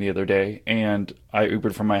Jaguar game the other day and I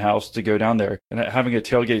Ubered from my house to go down there, and having a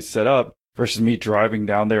tailgate set up versus me driving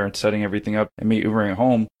down there and setting everything up and me Ubering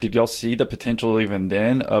home. Did y'all see the potential even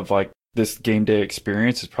then of, like, this game day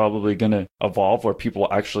experience is probably going to evolve where people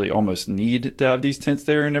actually almost need to have these tents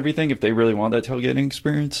there and everything if they really want that tailgating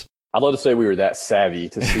experience? I'd love to say we were that savvy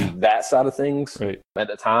to see that side of things at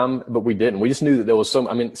the time, but we didn't. We just knew that there was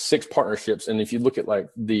 6 partnerships. And if you look at like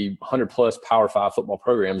the 100+ Power 5 football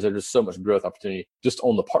programs, there's just so much growth opportunity just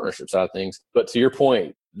on the partnership side of things. But to your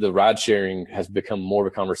point, the ride sharing has become more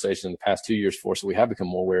of a conversation in the past 2 years for us. So we have become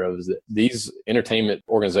more aware of is that these entertainment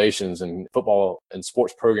organizations and football and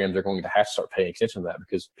sports programs are going to have to start paying attention to that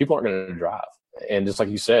because people aren't going to drive. And just like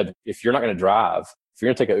you said, if you're not going to drive If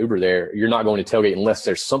you're going to take an Uber there, you're not going to tailgate unless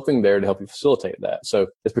there's something there to help you facilitate that. So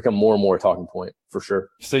it's become more and more a talking point for sure.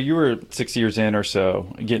 So you were 6 years in or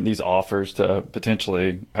so getting these offers to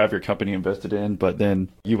potentially have your company invested in, but then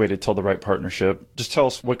you waited till the right partnership. Just tell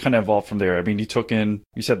us what kind of evolved from there. I mean, you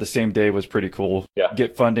said the same day was pretty cool. Yeah.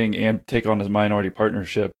 Get funding and take on a minority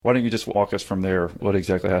partnership. Why don't you just walk us from there? What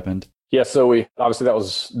exactly happened? Yeah, so obviously that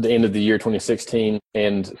was the end of the year 2016.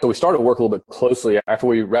 And so we started to work a little bit closely after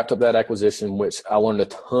we wrapped up that acquisition, which I learned a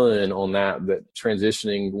ton on that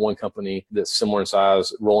transitioning one company that's similar in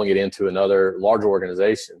size, rolling it into another larger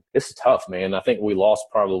organization. It's tough, man. I think we lost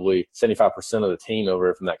probably 75% of the team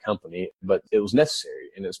over from that company, but it was necessary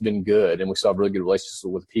and it's been good. And we still have really good relationships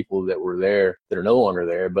with people that were there that are no longer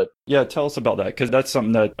there. But yeah, tell us about that, because that's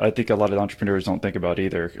something that I think a lot of entrepreneurs don't think about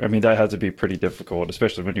either. I mean, that has to be pretty difficult,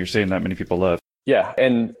 especially when you're seeing that many people left. Yeah.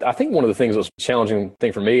 And I think one of the things that was a challenging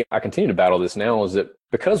thing for me, I continue to battle this now, is that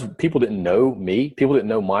because people didn't know me, people didn't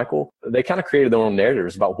know Michael, they kind of created their own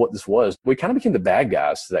narratives about what this was. We kind of became the bad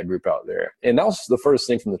guys to that group out there. And that was the furthest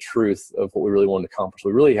thing from the truth of what we really wanted to accomplish.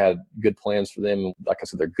 We really had good plans for them. Like I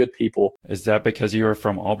said, they're good people. Is that because you were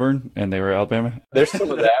from Auburn and they were Alabama? There's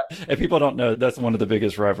some of that. And people don't know that's one of the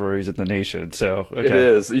biggest rivalries in the nation. So okay. It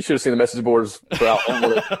is. You should have seen the message boards for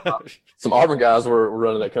Auburn. Some Auburn guys were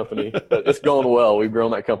running that company. But it's going well. We've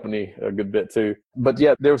grown that company a good bit too. But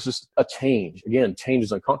yeah, there was just a change. Again, change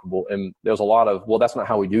is uncomfortable. And there was a lot of, well, that's not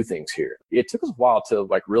how we do things here. It took us a while to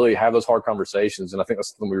really have those hard conversations. And I think that's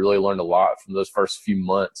something we really learned a lot from those first few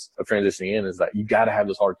months of transitioning in, is that you got to have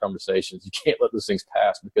those hard conversations. You can't let those things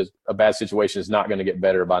pass, because a bad situation is not going to get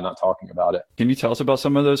better by not talking about it. Can you tell us about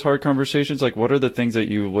some of those hard conversations? Like, what are the things that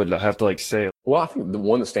you would have to say? Well, I think the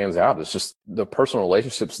one that stands out is just the personal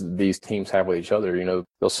relationships that these teams have with each other.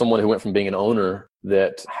 There's someone who went from being an owner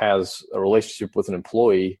that has a relationship with an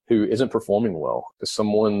employee who isn't performing well, to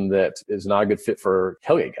someone that is not a good fit for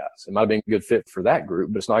tailgate guys. It might have been a good fit for that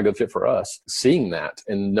group, but it's not a good fit for us. Seeing that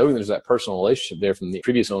and knowing there's that personal relationship there from the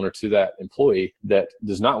previous owner to that employee that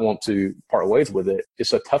does not want to part ways with it,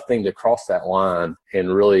 it's a tough thing to cross that line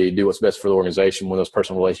and really do what's best for the organization when those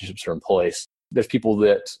personal relationships are in place. There's people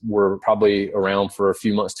that were probably around for a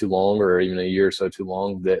few months too long, or even a year or so too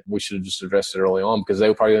long, that we should have just addressed it early on, because they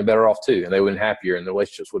would probably been better off too, and they would have been happier, and the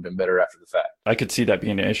relationships would have been better after the fact. I could see that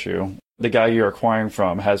being an issue. The guy you're acquiring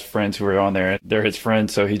from has friends who are on there. They're his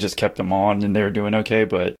friends, so he just kept them on and they were doing okay.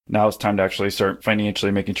 But now it's time to actually start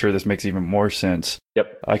financially making sure this makes even more sense.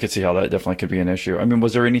 Yep. I could see how that definitely could be an issue. I mean,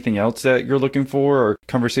 was there anything else that you're looking for, or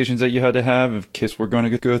conversations that you had to have in case we're going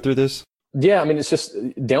to go through this? Yeah, I mean, it's just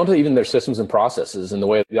down to even their systems and processes and the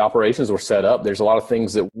way the operations were set up. There's a lot of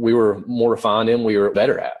things that we were more refined in, we were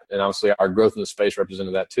better at. And obviously our growth in the space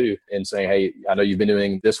represented that too. And saying, hey, I know you've been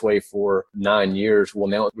doing this way for 9 years. Well,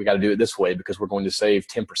 now we got to do it this way because we're going to save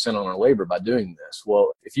 10% on our labor by doing this.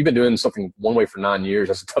 Well, if you've been doing something one way for 9 years,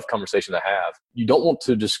 that's a tough conversation to have. You don't want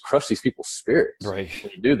to just crush these people's spirits right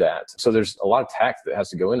when you do that. So there's a lot of tact that has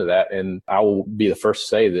to go into that. And I will be the first to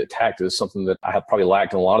say that tact is something that I have probably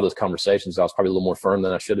lacked in a lot of those conversations. I was probably a little more firm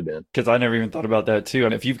than I should have been. Because I never even thought about that too.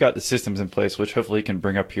 And if you've got the systems in place, which hopefully you can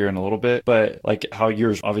bring up here in a little bit, but like how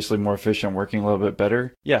yours obviously more efficient, working a little bit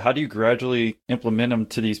better. Yeah. How do you gradually implement them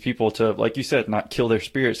to these people to, like you said, not kill their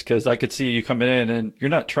spirits? Because I could see you coming in and you're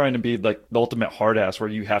not trying to be like the ultimate hard ass where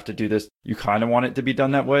you have to do this. You kind of want it to be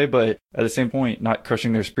done that way, but at the same point, not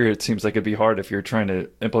crushing their spirit seems like it'd be hard if you're trying to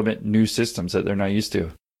implement new systems that they're not used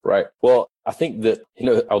to. Right. Well, I think that,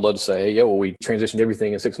 I would love to say, hey, yeah, well, we transitioned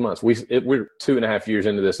everything in 6 months. We're 2.5 years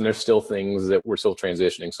into this, and there's still things that we're still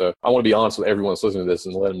transitioning. So I want to be honest with everyone that's listening to this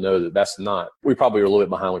and let them know that that's not, we probably are a little bit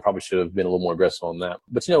behind. We probably should have been a little more aggressive on that.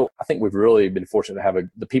 But, I think we've really been fortunate to have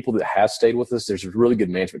the people that have stayed with us. There's a really good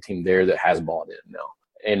management team there that has bought in now.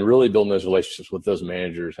 And really building those relationships with those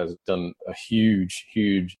managers has done a huge,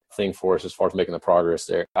 huge thing for us as far as making the progress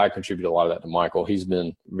there. I contribute a lot of that to Michael. He's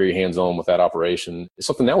been very hands-on with that operation. It's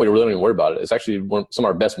something now we really don't even worry about it. It's actually some of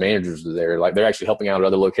our best managers are there. Like they're actually helping out at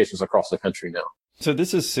other locations across the country now. So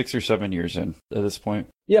this is 6 or 7 years in at this point?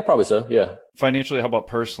 Yeah, probably so. Yeah. Financially, how about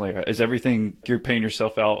personally? Is everything, you're paying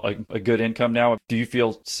yourself out a good income now? Do you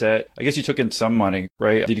feel set? I guess you took in some money,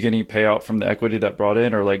 right? Did you get any payout from the equity that brought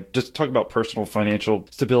in, or like just talk about personal financial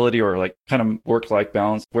stability or like kind of work-life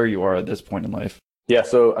balance, where you are at this point in life? Yeah.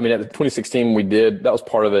 So, at the 2016, that was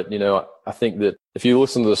part of it. I think that if you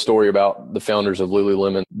listen to the story about the founders of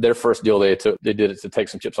Lululemon, their first deal they did it to take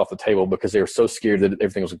some chips off the table because they were so scared that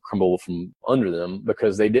everything was going to crumble from under them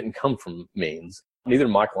because they didn't come from means. Neither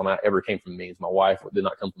Michael and I ever came from means. My wife did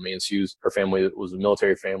not come from means. Her family was a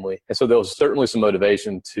military family. And so there was certainly some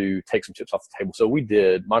motivation to take some chips off the table. So we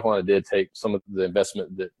did. Michael and I did take some of the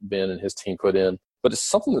investment that Ben and his team put in. But it's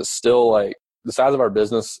something that's still like, The size of our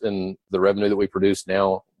business and the revenue that we produce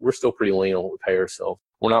now, we're still pretty lean on what we pay ourselves.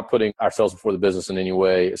 We're not putting ourselves before the business in any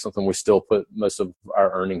way. It's something we still put most of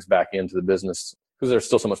our earnings back into the business because there's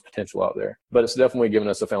still so much potential out there. But it's definitely given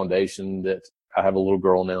us a foundation that I have a little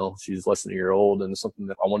girl now. She's less than a year old, and it's something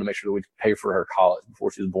that I want to make sure that we pay for her college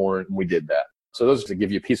before she was born, and we did that. So those are to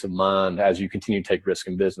give you peace of mind as you continue to take risk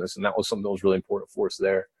in business. And that was something that was really important for us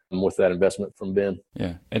there with that investment from Ben.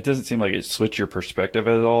 Yeah. It doesn't seem like it switched your perspective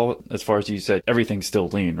at all, as far as you said, everything's still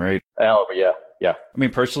lean, right? Oh, yeah. Yeah. I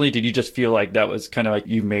mean, personally, did you just feel like that was kind of like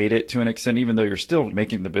you made it to an extent, even though you're still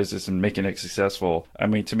making the business and making it successful? I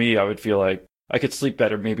mean, to me, I would feel like I could sleep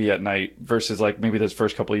better maybe at night versus like maybe those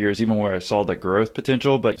first couple of years, even where I saw the growth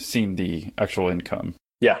potential, but seeing the actual income.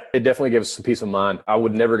 Yeah, it definitely gives us some peace of mind. I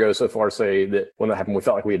would never go so far to say that when that happened, we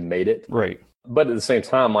felt like we had made it. Right. But at the same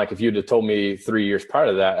time, like if you'd have told me 3 years prior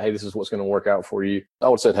to that, hey, this is what's going to work out for you, I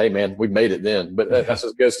would have said, hey, man, we've made it then. But that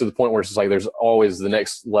just goes to the point where it's just like there's always the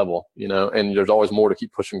next level, and there's always more to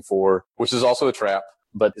keep pushing for, which is also a trap.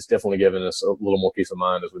 But it's definitely given us a little more peace of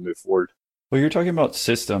mind as we move forward. Well, you're talking about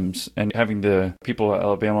systems and having the people at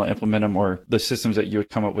Alabama implement them, or the systems that you would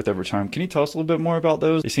come up with over time. Can you tell us a little bit more about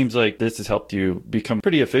those? It seems like this has helped you become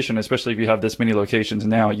pretty efficient, especially if you have this many locations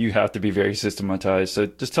now. You have to be very systematized. So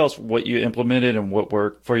just tell us what you implemented and what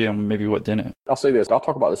worked for you and maybe what didn't. I'll say this. I'll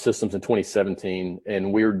talk about the systems in 2017,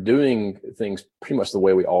 and we were doing things pretty much the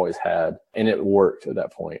way we always had, and it worked at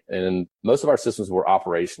that point. And most of our systems were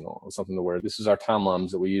operational. It was something to where this is our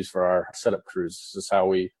timelines that we use for our setup crews. This is how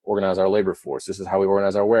we organize our labor force. This is how we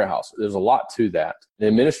organize our warehouse. There's a lot to that. And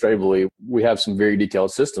administratively, we have some very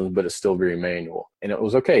detailed systems, but it's still very manual. And it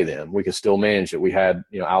was okay then. We could still manage it. We had,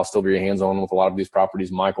 Al was still very hands-on with a lot of these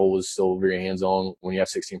properties. Michael was still very hands-on when you have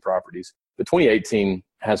 16 properties. But 2018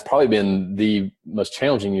 has probably been the most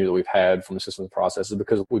challenging year that we've had from the systems processes,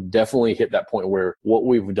 because we've definitely hit that point where what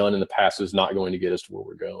we've done in the past is not going to get us to where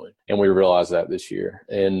we're going. And we realized that this year.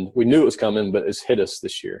 And we knew it was coming, but it's hit us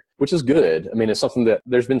this year, which is good. I mean, it's something that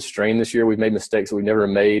there's been strain this year. We've made mistakes that we've never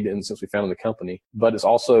made and since we founded the company. But it's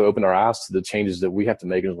also opened our eyes to the changes that we have to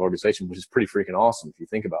make as an organization, which is pretty freaking awesome if you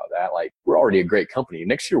think about that. Like, we're already a great company.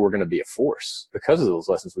 Next year, we're going to be a force because of those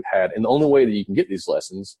lessons we've had. And the only way that you can get these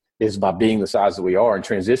lessons is by being the size that we are and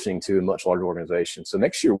transitioning to a much larger organization. So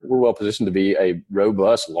next year, we're well positioned to be a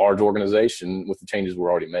robust, large organization with the changes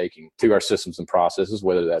we're already making to our systems and processes,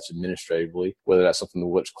 whether that's administratively, whether that's something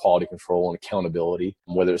which quality control and accountability,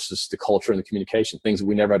 whether it's just the culture and the communication, things that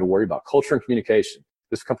we never had to worry about. Culture and communication.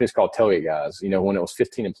 This company is called Tailgate Guys. When it was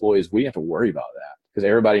 15 employees, we didn't have to worry about that because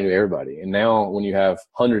everybody knew everybody. And now when you have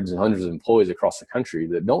hundreds and hundreds of employees across the country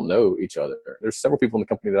that don't know each other, there's several people in the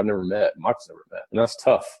company that I've never met, Michael's never met. And that's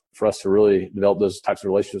tough for us to really develop those types of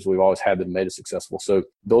relationships we've always had that made us successful. So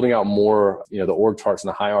building out more, the org charts and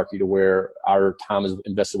the hierarchy to where our time is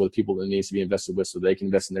invested with the people that it needs to be invested with so they can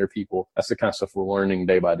invest in their people. That's the kind of stuff we're learning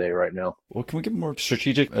day by day right now. Well, can we get more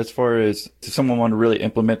strategic as far as to someone want to really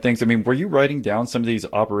implement things? I mean, were you writing down some of these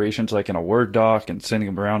operations like in a Word doc and sending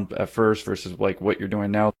them around at first versus like what you're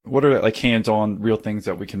doing now? What are like hands-on real things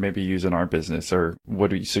that we can maybe use in our business, or what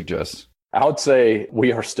do you suggest? I would say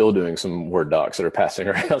we are still doing some Word docs that are passing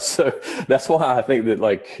around. So that's why I think that,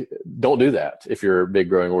 don't do that if you're a big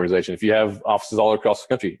growing organization. If you have offices all across the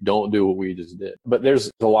country, don't do what we just did. But there's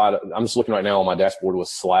a lot I'm just looking right now on my dashboard with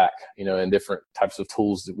Slack, and different types of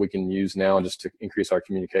tools that we can use now just to increase our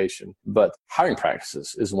communication. But hiring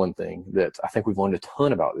practices is one thing that I think we've learned a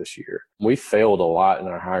ton about this year. We failed a lot in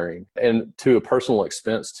our hiring. And to a personal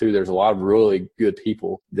expense too, there's a lot of really good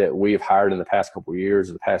people that we have hired in the past couple of years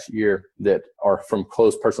or the past year that are from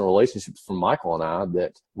close personal relationships from Michael and I,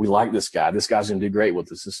 that we like this guy. This guy's going to do great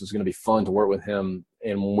with us. This is going to be fun to work with him.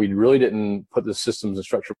 And we really didn't put the systems and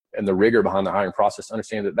structure and the rigor behind the hiring process to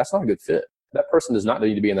understand that that's not a good fit. That person does not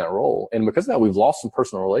need to be in that role. And because of that, we've lost some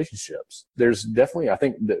personal relationships. There's definitely, I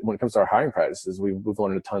think that when it comes to our hiring practices, we've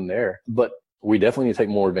learned a ton there. But we definitely need to take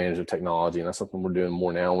more advantage of technology, and that's something we're doing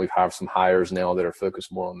more now. We've hired some hires now that are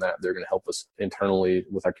focused more on that. They're going to help us internally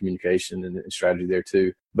with our communication and strategy there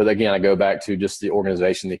too. But again, I go back to just the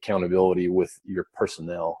organization, the accountability with your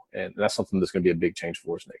personnel, and that's something that's going to be a big change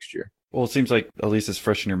for us next year. Well, it seems like at least it's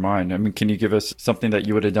fresh in your mind. I mean, can you give us something that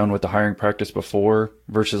you would have done with the hiring practice before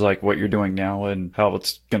versus like what you're doing now and how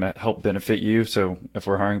it's going to help benefit you? So if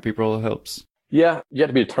we're hiring people, it helps. Yeah, you have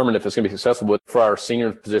to be determined if it's going to be successful. But for our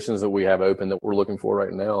senior positions that we have open that we're looking for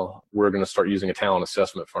right now, we're going to start using a talent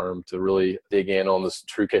assessment firm to really dig in on the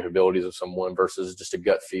true capabilities of someone versus just a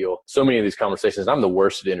gut feel. So many of these conversations, I'm the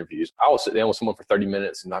worst at interviews. I will sit down with someone for 30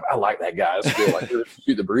 minutes and I like that guy. It's good, like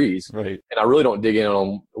shoot the breeze. Right. And I really don't dig in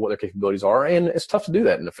on what their capabilities are. And it's tough to do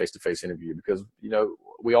that in a face-to-face interview because,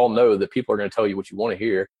 we all know that people are going to tell you what you want to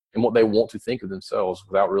hear. and what they want to think of themselves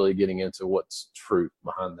without really getting into what's true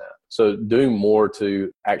behind that. So doing more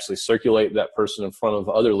to actually circulate that person in front of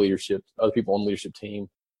other people on the leadership team,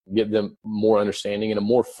 get them more understanding and a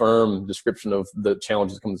more firm description of the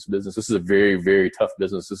challenges that come to this business. This is a very, very tough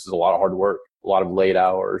business. This is a lot of hard work, a lot of late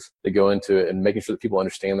hours that go into it, and making sure that people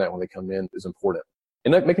understand that when they come in is important.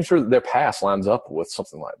 And making sure that their past lines up with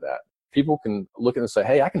something like that. People can look at it and say,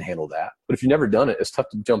 hey, I can handle that. But if you've never done it, it's tough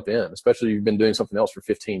to jump in, especially if you've been doing something else for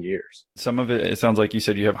 15 years. Some of it sounds like you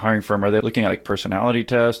said you have a hiring firm. Are they looking at like personality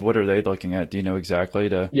tests? What are they looking at? Do you know exactly?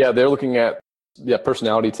 Yeah, they're looking at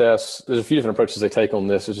personality tests. There's a few different approaches they take on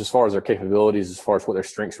this, as far as their capabilities, as far as what their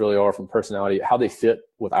strengths really are from personality, how they fit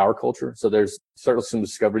with our culture. So there's certainly some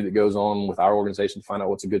discovery that goes on with our organization to find out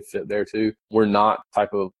what's a good fit there too. We're not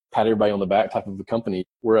type of pat everybody on the back type of a company.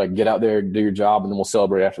 We're a get out there, do your job, and then we'll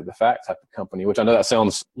celebrate after the fact type of company, which I know that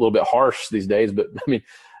sounds a little bit harsh these days, but I mean,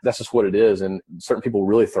 that's just what it is. And certain people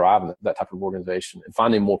really thrive in that type of organization. And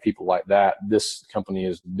finding more people like that, this company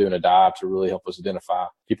is doing a dive to really help us identify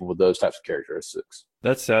people with those types of characteristics.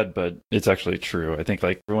 That's sad, but it's actually true. I think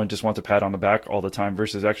like everyone just wants a pat on the back all the time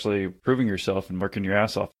versus actually proving yourself and working your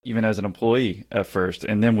ass off, even as an employee at first,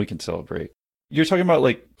 and then we can celebrate. You're talking about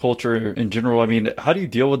like culture in general. I mean, how do you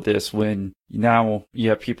deal with this when now you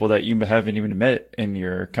have people that you haven't even met in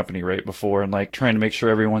your company right before, and like trying to make sure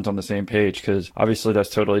everyone's on the same page? Because obviously that's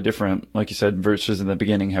totally different, like you said, versus in the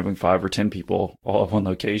beginning having 5 or 10 people all at one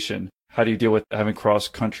location. How do you deal with having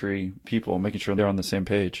cross-country people, making sure they're on the same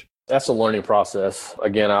page? That's a learning process.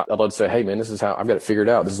 Again, I'd love to say, hey man, this is how I've got it figured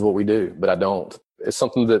out. This is what we do, but I don't. It's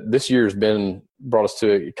something that this year has brought us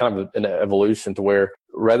to kind of an evolution to where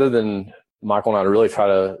rather than Michael and I to really try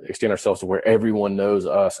to extend ourselves to where everyone knows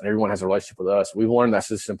us and everyone has a relationship with us, we've learned that's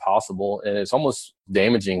just impossible. And it's almost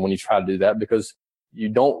damaging when you try to do that, because you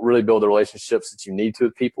don't really build the relationships that you need to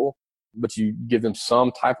with people, but you give them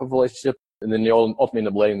some type of relationship, and then you ultimately end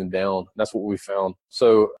up letting them down. That's what we found.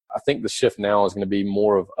 So I think the shift now is going to be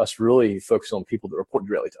more of us really focusing on people that report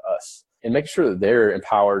directly to us and making sure that they're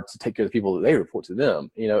empowered to take care of the people that they report to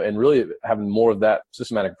them, and really having more of that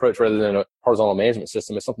systematic approach rather than a horizontal management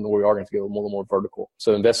system. It's something that we are going to go more and more vertical.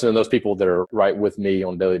 So investing in those people that are right with me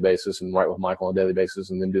on a daily basis and right with Michael on a daily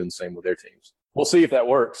basis, and then doing the same with their teams. We'll see if that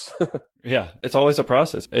works. Yeah, it's always a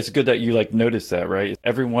process. It's good that you notice that, right?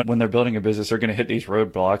 Everyone, when they're building a business, they're going to hit these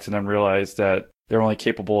roadblocks and then realize that they're only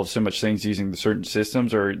capable of so much things using the certain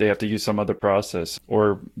systems, or they have to use some other process,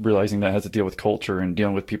 or realizing that has to deal with culture and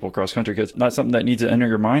dealing with people across country, because it's not something that needs to enter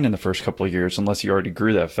your mind in the first couple of years unless you already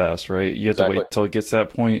grew that fast, right? You have to wait till it gets to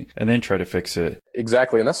that point and then try to fix it.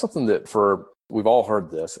 Exactly. And that's something that we've all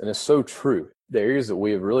heard this, and it's so true. The areas that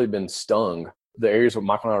we have really been stung, the areas where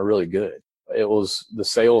Michael and I are really good. It was the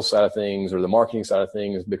sales side of things or the marketing side of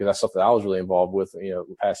things, because that's something I was really involved with, the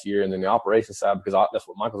past year. And then the operations side, because that's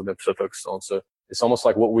what Michael's been so focused on. So it's almost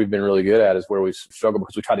like what we've been really good at is where we struggle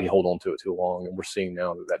because we try to hold on to it too long. And we're seeing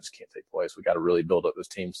now that just can't take place. We got to really build up those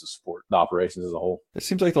teams to support the operations as a whole. It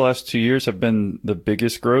seems like the last 2 years have been the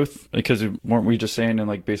biggest growth, because weren't we just saying in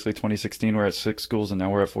basically 2016, we're at 6 schools and now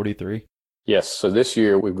we're at 43? Yes. So this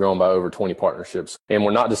year we've grown by over 20 partnerships, and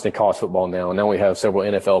we're not just in college football now. Now we have several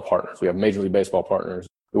NFL partners. We have Major League Baseball partners.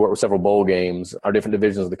 We work with several bowl games. Our different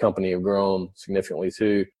divisions of the company have grown significantly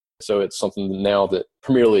too. So it's something now that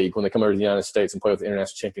Premier League, when they come over to the United States and play with the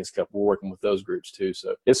International Champions Cup, we're working with those groups too.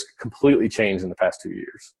 So it's completely changed in the past 2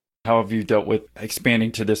 years. How have you dealt with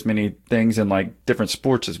expanding to this many things and different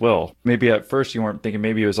sports as well? Maybe at first you weren't thinking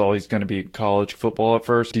maybe it was always going to be college football at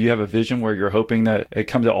first. Do you have a vision where you're hoping that it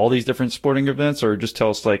comes to all these different sporting events, or just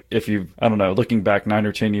tell us if you've, I don't know, looking back 9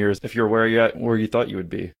 or 10 years, if you're where you're at, where you thought you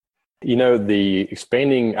would be? The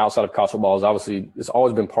expanding outside of college football is obviously, it's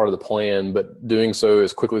always been part of the plan, but doing so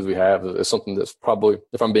as quickly as we have is something that's probably,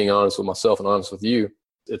 if I'm being honest with myself and honest with you,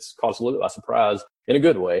 it's caught us a little bit by surprise in a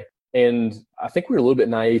good way. And I think we're a little bit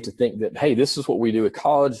naive to think that, hey, this is what we do at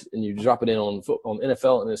college, and you drop it in on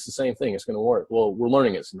NFL and it's the same thing. It's going to work. Well, we're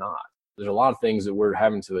learning it's not. There's a lot of things that we're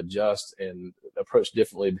having to adjust and approach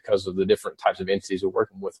differently because of the different types of entities we're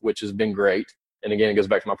working with, which has been great. And again, it goes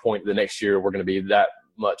back to my point, the next year we're going to be that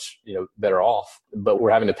much, better off, but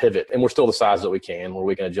we're having to pivot, and we're still the size that we can, where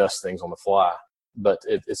we can adjust things on the fly. But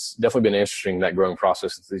it's definitely been interesting, that growing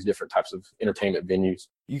process of these different types of entertainment venues.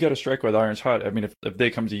 You got to strike while the iron's hot. I mean, if they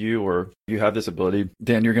come to you or you have this ability,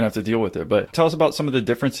 then you're going to have to deal with it. But tell us about some of the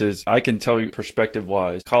differences. I can tell you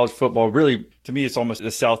perspective-wise. College football, really, to me, it's almost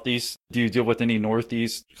the Southeast. Do you deal with any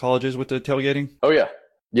Northeast colleges with the tailgating? Oh, yeah.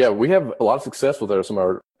 Yeah, we have a lot of success with some of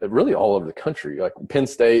our, really all over the country, like Penn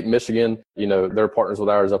State, Michigan, they're partners with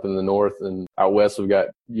ours up in the north, and out west we've got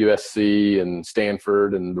USC and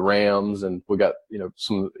Stanford and the Rams, and we got,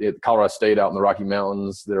 some Colorado State out in the Rocky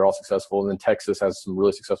Mountains that are all successful. And then Texas has some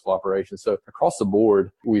really successful operations. So across the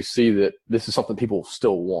board, we see that this is something people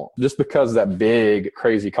still want. Just because that big,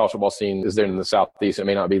 crazy college football scene is there in the Southeast, it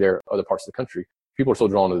may not be there in other parts of the country. People are still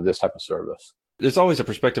drawn to this type of service. There's always a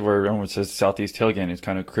perspective where everyone says Southeast tailgating is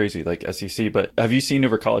kind of crazy, like SEC. But have you seen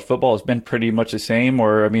over college football? It's been pretty much the same,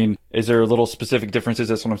 or is there little specific differences?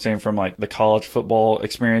 That's what I'm saying, from like the college football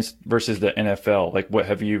experience versus the NFL. Like, what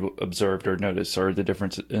have you observed or noticed, or the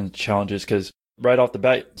difference in challenges? Because right off the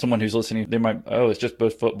bat, someone who's listening, they might, it's just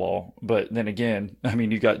both football. But then again,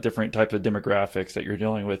 you got different types of demographics that you're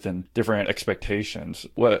dealing with and different expectations.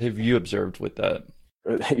 What have you observed with that?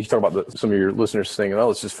 You talk about some of your listeners saying,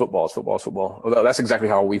 it's just football, it's football, it's football. Well, that's exactly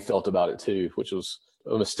how we felt about it too, which was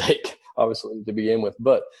a mistake, obviously, to begin with.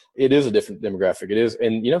 But it is a different demographic. It is.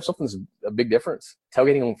 And, something's a big difference.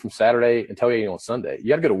 Tailgating from Saturday and tailgating on Sunday. You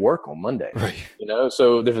got to go to work on Monday. Right.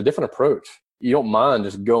 So there's a different approach. You don't mind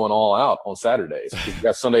just going all out on Saturdays because you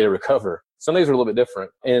got Sunday to recover. Sundays are a little bit different.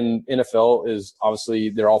 And NFL is obviously,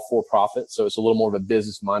 they're all for profit. So it's a little more of a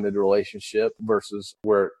business minded relationship versus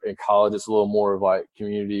where in college, it's a little more of like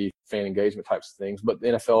community fan engagement types of things. But the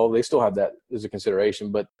NFL, they still have that as a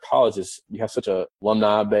consideration. But colleges, you have such a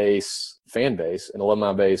alumni base, fan base, and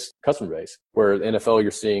alumni base, customer base, where the NFL, you're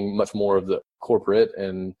seeing much more of the corporate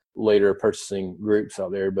and later purchasing groups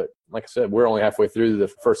out there. But like I said, we're only halfway through the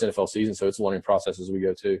first NFL season. So it's a learning process as we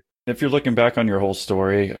go too. If you're looking back on your whole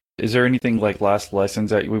story, is there anything like last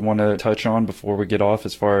lessons that we want to touch on before we get off,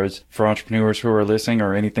 as far as for entrepreneurs who are listening,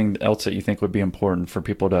 or anything else that you think would be important for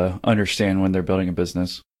people to understand when they're building a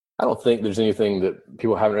business? I don't think there's anything that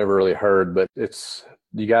people haven't ever really heard, but I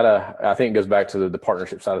think it goes back to the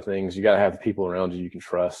partnership side of things. You got to have the people around you can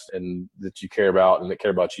trust and that you care about and that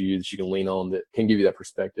care about you, that you can lean on, that can give you that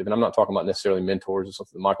perspective. And I'm not talking about necessarily mentors. It's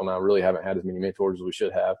something that Michael and I really haven't had as many mentors as we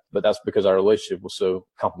should have, but that's because our relationship was so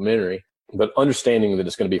complementary. But understanding that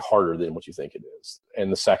it's going to be harder than what you think it is, and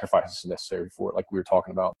the sacrifices necessary for it. Like we were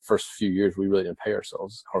talking about, the first few years, we really didn't pay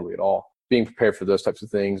ourselves hardly at all. Being prepared for those types of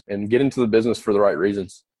things and get into the business for the right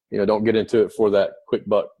reasons. Don't get into it for that quick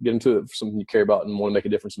buck. Get into it for something you care about and want to make a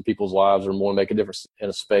difference in people's lives, or want to make a difference in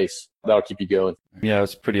a space. That'll keep you going. Yeah,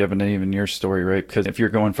 it's pretty evident even in your story, right? Because if you're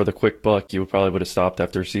going for the quick buck, you probably would have stopped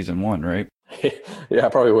after season 1, right? Yeah, I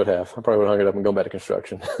probably would have. I probably would have hung it up and gone back to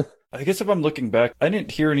construction. I guess if I'm looking back, I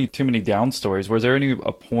didn't hear too many down stories. Was there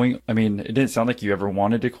a point? It didn't sound like you ever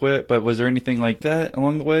wanted to quit, but was there anything like that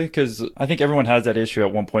along the way? Because I think everyone has that issue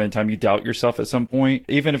at one point in time. You doubt yourself at some point,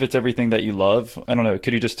 even if it's everything that you love. I don't know.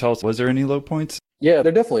 Could you just tell us, was there any low points? Yeah,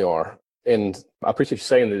 there definitely are. And I appreciate you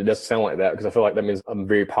saying that it doesn't sound like that, because I feel like that means I'm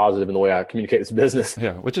very positive in the way I communicate this business.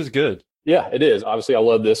 Yeah, which is good. Yeah, it is. Obviously, I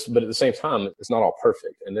love this, but at the same time, it's not all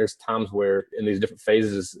perfect. And there's times where in these different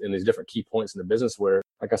phases, in these different key points in the business where,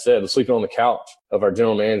 like I said, sleeping on the couch of our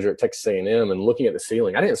general manager at Texas A&M and looking at the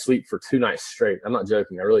ceiling. I didn't sleep for 2 nights straight. I'm not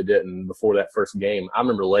joking. I really didn't before that first game. I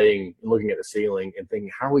remember laying and looking at the ceiling and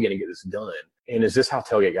thinking, how are we going to get this done? And is this how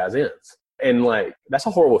Tailgate Guys ends? And that's a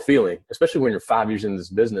horrible feeling, especially when you're 5 years in this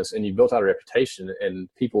business and you've built out a reputation and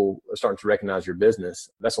people are starting to recognize your business.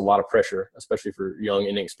 That's a lot of pressure, especially for young,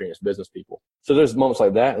 inexperienced business people. So there's moments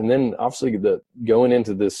like that. And then obviously going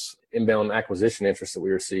into this inbound acquisition interest that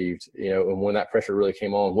we received, and when that pressure really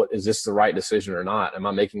came on, is this the right decision or not? Am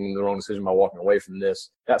I making the wrong decision by walking away from this?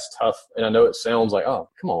 That's tough. And I know it sounds like, oh,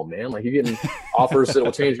 come on, man. You're getting offers that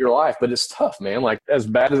will change your life, but it's tough, man. As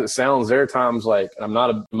bad as it sounds, there are times I'm not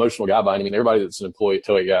an emotional guy by any means. Everybody that's an employee at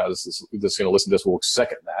Tailgate Guys that's going to listen to this will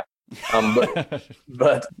second that.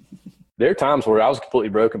 But there are times where I was completely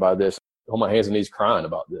broken by this, on my hands and knees crying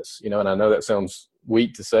about this, and I know that sounds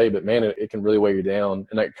weak to say, but man, it can really weigh you down.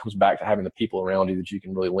 And that comes back to having the people around you that you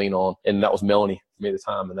can really lean on. And that was Melanie for me at the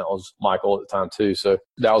time. And that was Michael at the time too. So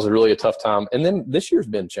that was really a tough time. And then this year's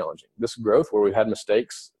been challenging. This growth where we've had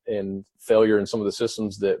mistakes and failure in some of the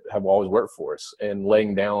systems that have always worked for us, and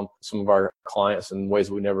laying down some of our clients in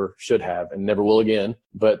ways we never should have and never will again.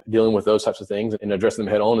 But dealing with those types of things and addressing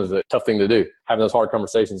them head on is a tough thing to do. Having those hard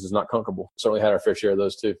conversations is not comfortable. Certainly had our fair share of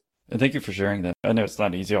those too. And thank you for sharing that. I know it's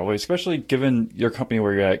not easy always, especially given your company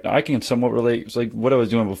where you're at. I can somewhat relate. It's like what I was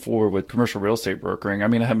doing before with commercial real estate brokering.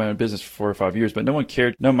 I had my own business for 4 or 5 years, but no one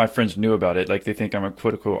cared. None of my friends knew about it. They think I'm a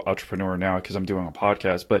quote-unquote entrepreneur now because I'm doing a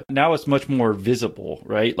podcast. But now it's much more visible,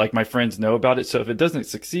 right? My friends know about it. So if it doesn't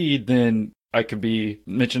succeed, then I could be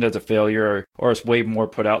mentioned as a failure, or it's way more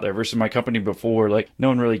put out there versus my company before. No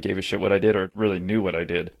one really gave a shit what I did or really knew what I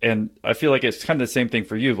did. And I feel like it's kind of the same thing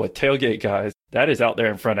for you. Tailgate Guys, that is out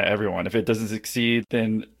there in front of everyone. If it doesn't succeed,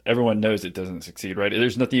 then everyone knows it doesn't succeed, right?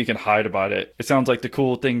 There's nothing you can hide about it. It sounds like the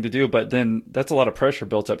cool thing to do, but then that's a lot of pressure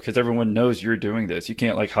built up because everyone knows you're doing this. You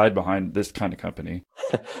can't like hide behind this kind of company.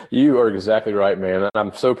 You are exactly right, man. And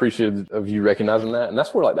I'm so appreciative of you recognizing that. And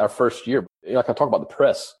that's where like our first year, like I talk about the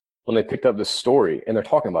press, when they picked up this story and they're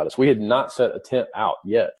talking about us, we had not set a tent out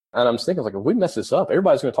yet. And I'm thinking like, if we mess this up,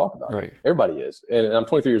 everybody's going to talk about it. Everybody is. And I'm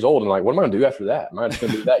 23 years old and like, what am I going to do after that? Am I just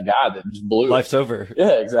going to be that guy that just blew it? Life's over.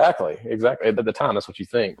 Yeah, exactly. At the time, that's what you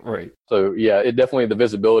think. Right. So yeah, it definitely, the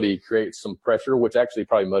visibility creates some pressure, which actually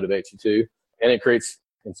probably motivates you too. And it creates,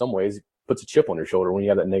 in some ways, puts a chip on your shoulder when you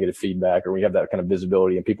have that negative feedback or when you have that kind of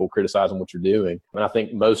visibility and people criticizing what you're doing. And I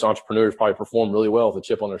think most entrepreneurs probably perform really well with a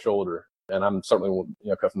chip on their shoulder. And I'm certainly,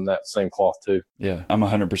 cut from that same cloth too. Yeah, I'm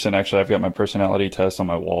 100%. Actually, I've got my personality test on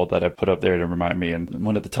my wall that I put up there to remind me. And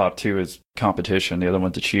one of the top two is competition. The other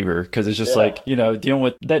one's achiever. Because it's just like, dealing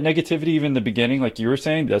with that negativity even in the beginning, like you were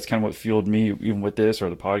saying, that's kind of what fueled me even with this or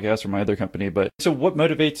the podcast or my other company. But so what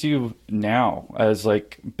motivates you now as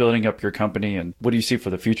like building up your company and what do you see for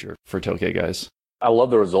the future for Tailgate Guys? I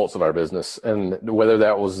love the results of our business. And whether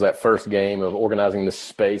that was that first game of organizing this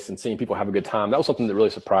space and seeing people have a good time, that was something that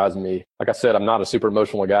really surprised me. Like I said, I'm not a super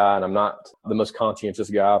emotional guy and I'm not the most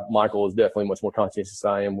conscientious guy. Michael is definitely much more conscientious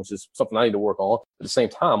than I am, which is something I need to work on. At the same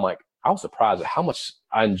time, like I was surprised at how much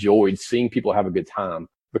I enjoyed seeing people have a good time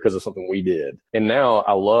because of something we did. And now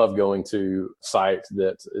I love going to a site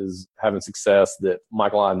that is having success that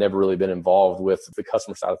Michael and I have never really been involved with the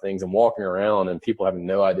customer side of things and walking around and people having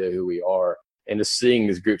no idea who we are. And just seeing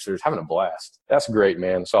these groups that are having a blast. That's great,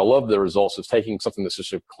 man. So I love the results of taking something that's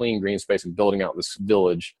just a clean green space and building out this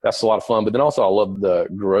village. That's a lot of fun. But then also I love the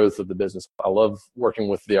growth of the business. I love working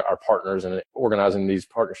with our partners and organizing these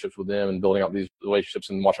partnerships with them and building out these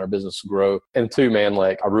relationships and watching our business grow. And two, man,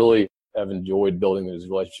 like I really have enjoyed building those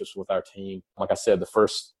relationships with our team. Like I said, the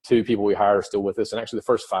first 2 people we hired are still with us. And actually the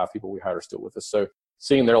first 5 people we hired are still with us. So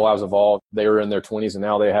seeing their lives evolve, they were in their 20s and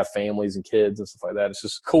now they have families and kids and stuff like that. It's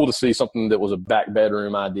just cool to see something that was a back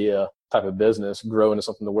bedroom idea type of business grow into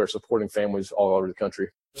something that we're supporting families all over the country.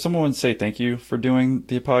 If someone would say thank you for doing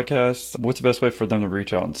the podcast, what's the best way for them to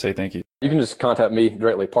reach out and say thank you? You can just contact me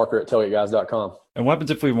directly, Parker@tailgateguys.com. And what happens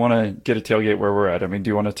if we want to get a tailgate where we're at? I mean, do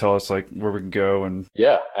you want to tell us like where we can go? And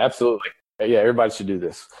yeah, absolutely. Yeah, everybody should do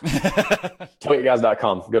this.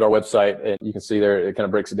 Tailgateguys.com. Go to our website and you can see there, it kind of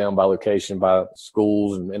breaks it down by location, by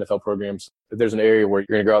schools and NFL programs. If there's an area where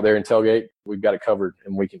you're going to go out there and tailgate, we've got it covered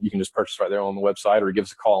and you can just purchase right there on the website or give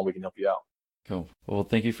us a call and we can help you out. Cool. Well,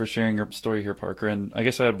 thank you for sharing your story here, Parker. And I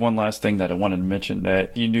guess I had one last thing that I wanted to mention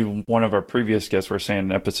that you knew one of our previous guests were saying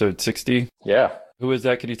in episode 60. Yeah. Who is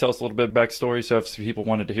that? Could you tell us a little bit of backstory so if people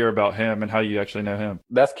wanted to hear about him and how you actually know him?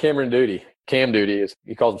 That's Cameron Duty. Cam Duty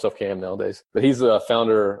he calls himself Cam nowadays, but he's the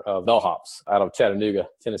founder of Bellhops out of Chattanooga,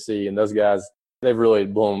 Tennessee. And those guys, they've really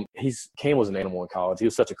blown. Cam was an animal in college. He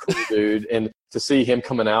was such a cool dude. And to see him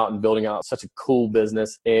coming out and building out such a cool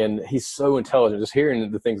business, and he's so intelligent, just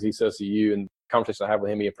hearing the things he says to you and conversations I have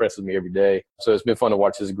with him, he impresses me every day. So it's been fun to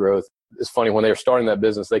watch his growth. It's funny, when they were starting that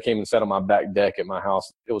business, they came and sat on my back deck at my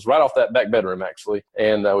house. It was right off that back bedroom, actually.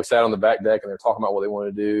 And we sat on the back deck and they were talking about what they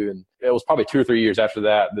wanted to do. And it was probably 2 or 3 years after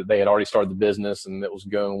that they had already started the business and it was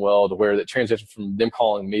going well, to where that transitioned from them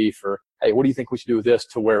calling me for, hey, what do you think we should do with this,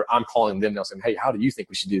 to where I'm calling them now saying, hey, how do you think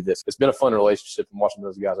we should do this? It's been a fun relationship, and watching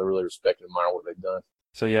those guys, I really respect and admire what they've done.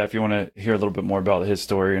 So yeah, if you want to hear a little bit more about his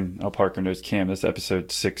story and how Parker knows Cam, this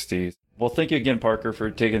episode 60. Well, thank you again, Parker,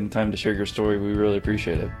 for taking the time to share your story. We really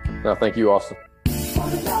appreciate it. No, thank you, Austin.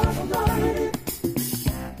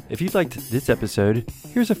 If you liked this episode,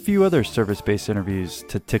 here's a few other service-based interviews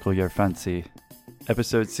to tickle your fancy.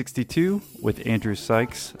 Episode 62 with Andrew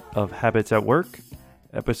Sykes of Habits at Work.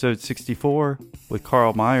 Episode 64 with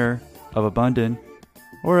Carl Meyer of Abundant.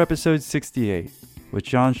 Or episode 68 with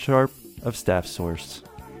John Sharp of Staff Source.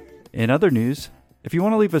 In other news, if you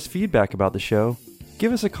want to leave us feedback about the show,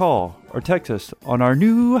 give us a call or text us on our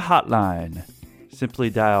new hotline.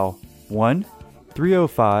 Simply dial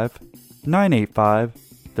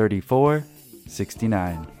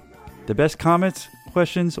 1-305-985-3469. The best comments,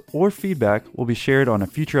 questions, or feedback will be shared on a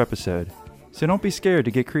future episode, so don't be scared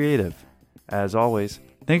to get creative. As always,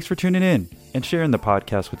 thanks for tuning in and sharing the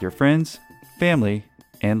podcast with your friends, family,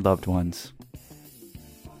 and loved ones.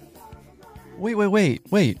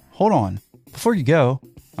 Wait, hold on. Before you go,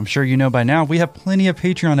 I'm sure you know by now we have plenty of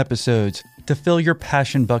Patreon episodes to fill your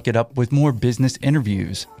passion bucket up with more business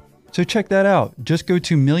interviews. So check that out. Just go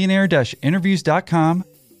to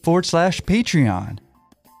millionaire-interviews.com/Patreon